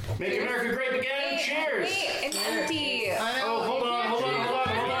 Make America great again. Cheers. Wait, it's empty. I know. Oh, hold on.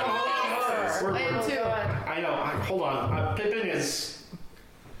 I am too. I know. Hold on. Pippin is...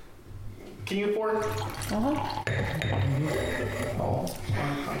 Can you pour? Uh-huh. Oh,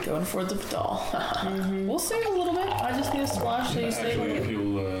 I'm going for the Vidal. We'll save a little bit. I just need a splash so you stay Actually, with if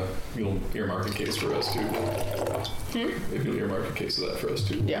you'll earmark a case for us, too. If you'll earmark a case of that for us,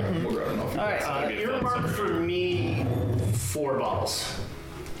 too. Yeah. We'll grab enough. All right. Earmark for me 4 bottles.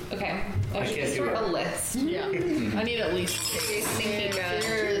 Okay. I should can't just do start it. a list. Yeah. I need at least...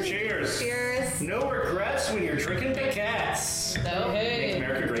 Cheers. Cheers. Cheers. No regrets when you're drinking Piquettes. No. Make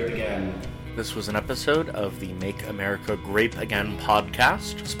America great again. This was an episode of the Make America Grape Again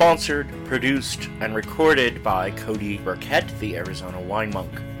podcast, sponsored, produced, and recorded by Cody Burkett, the Arizona Wine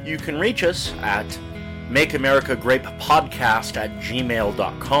Monk. You can reach us at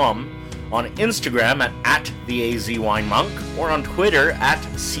makeamericagrapepodcast@gmail.com, on Instagram at @theazwinemonk, or on Twitter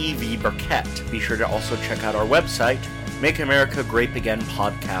 @cvburkett. Be sure to also check out our website,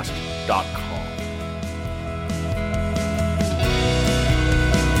 makeamericagrapeagainpodcast.com.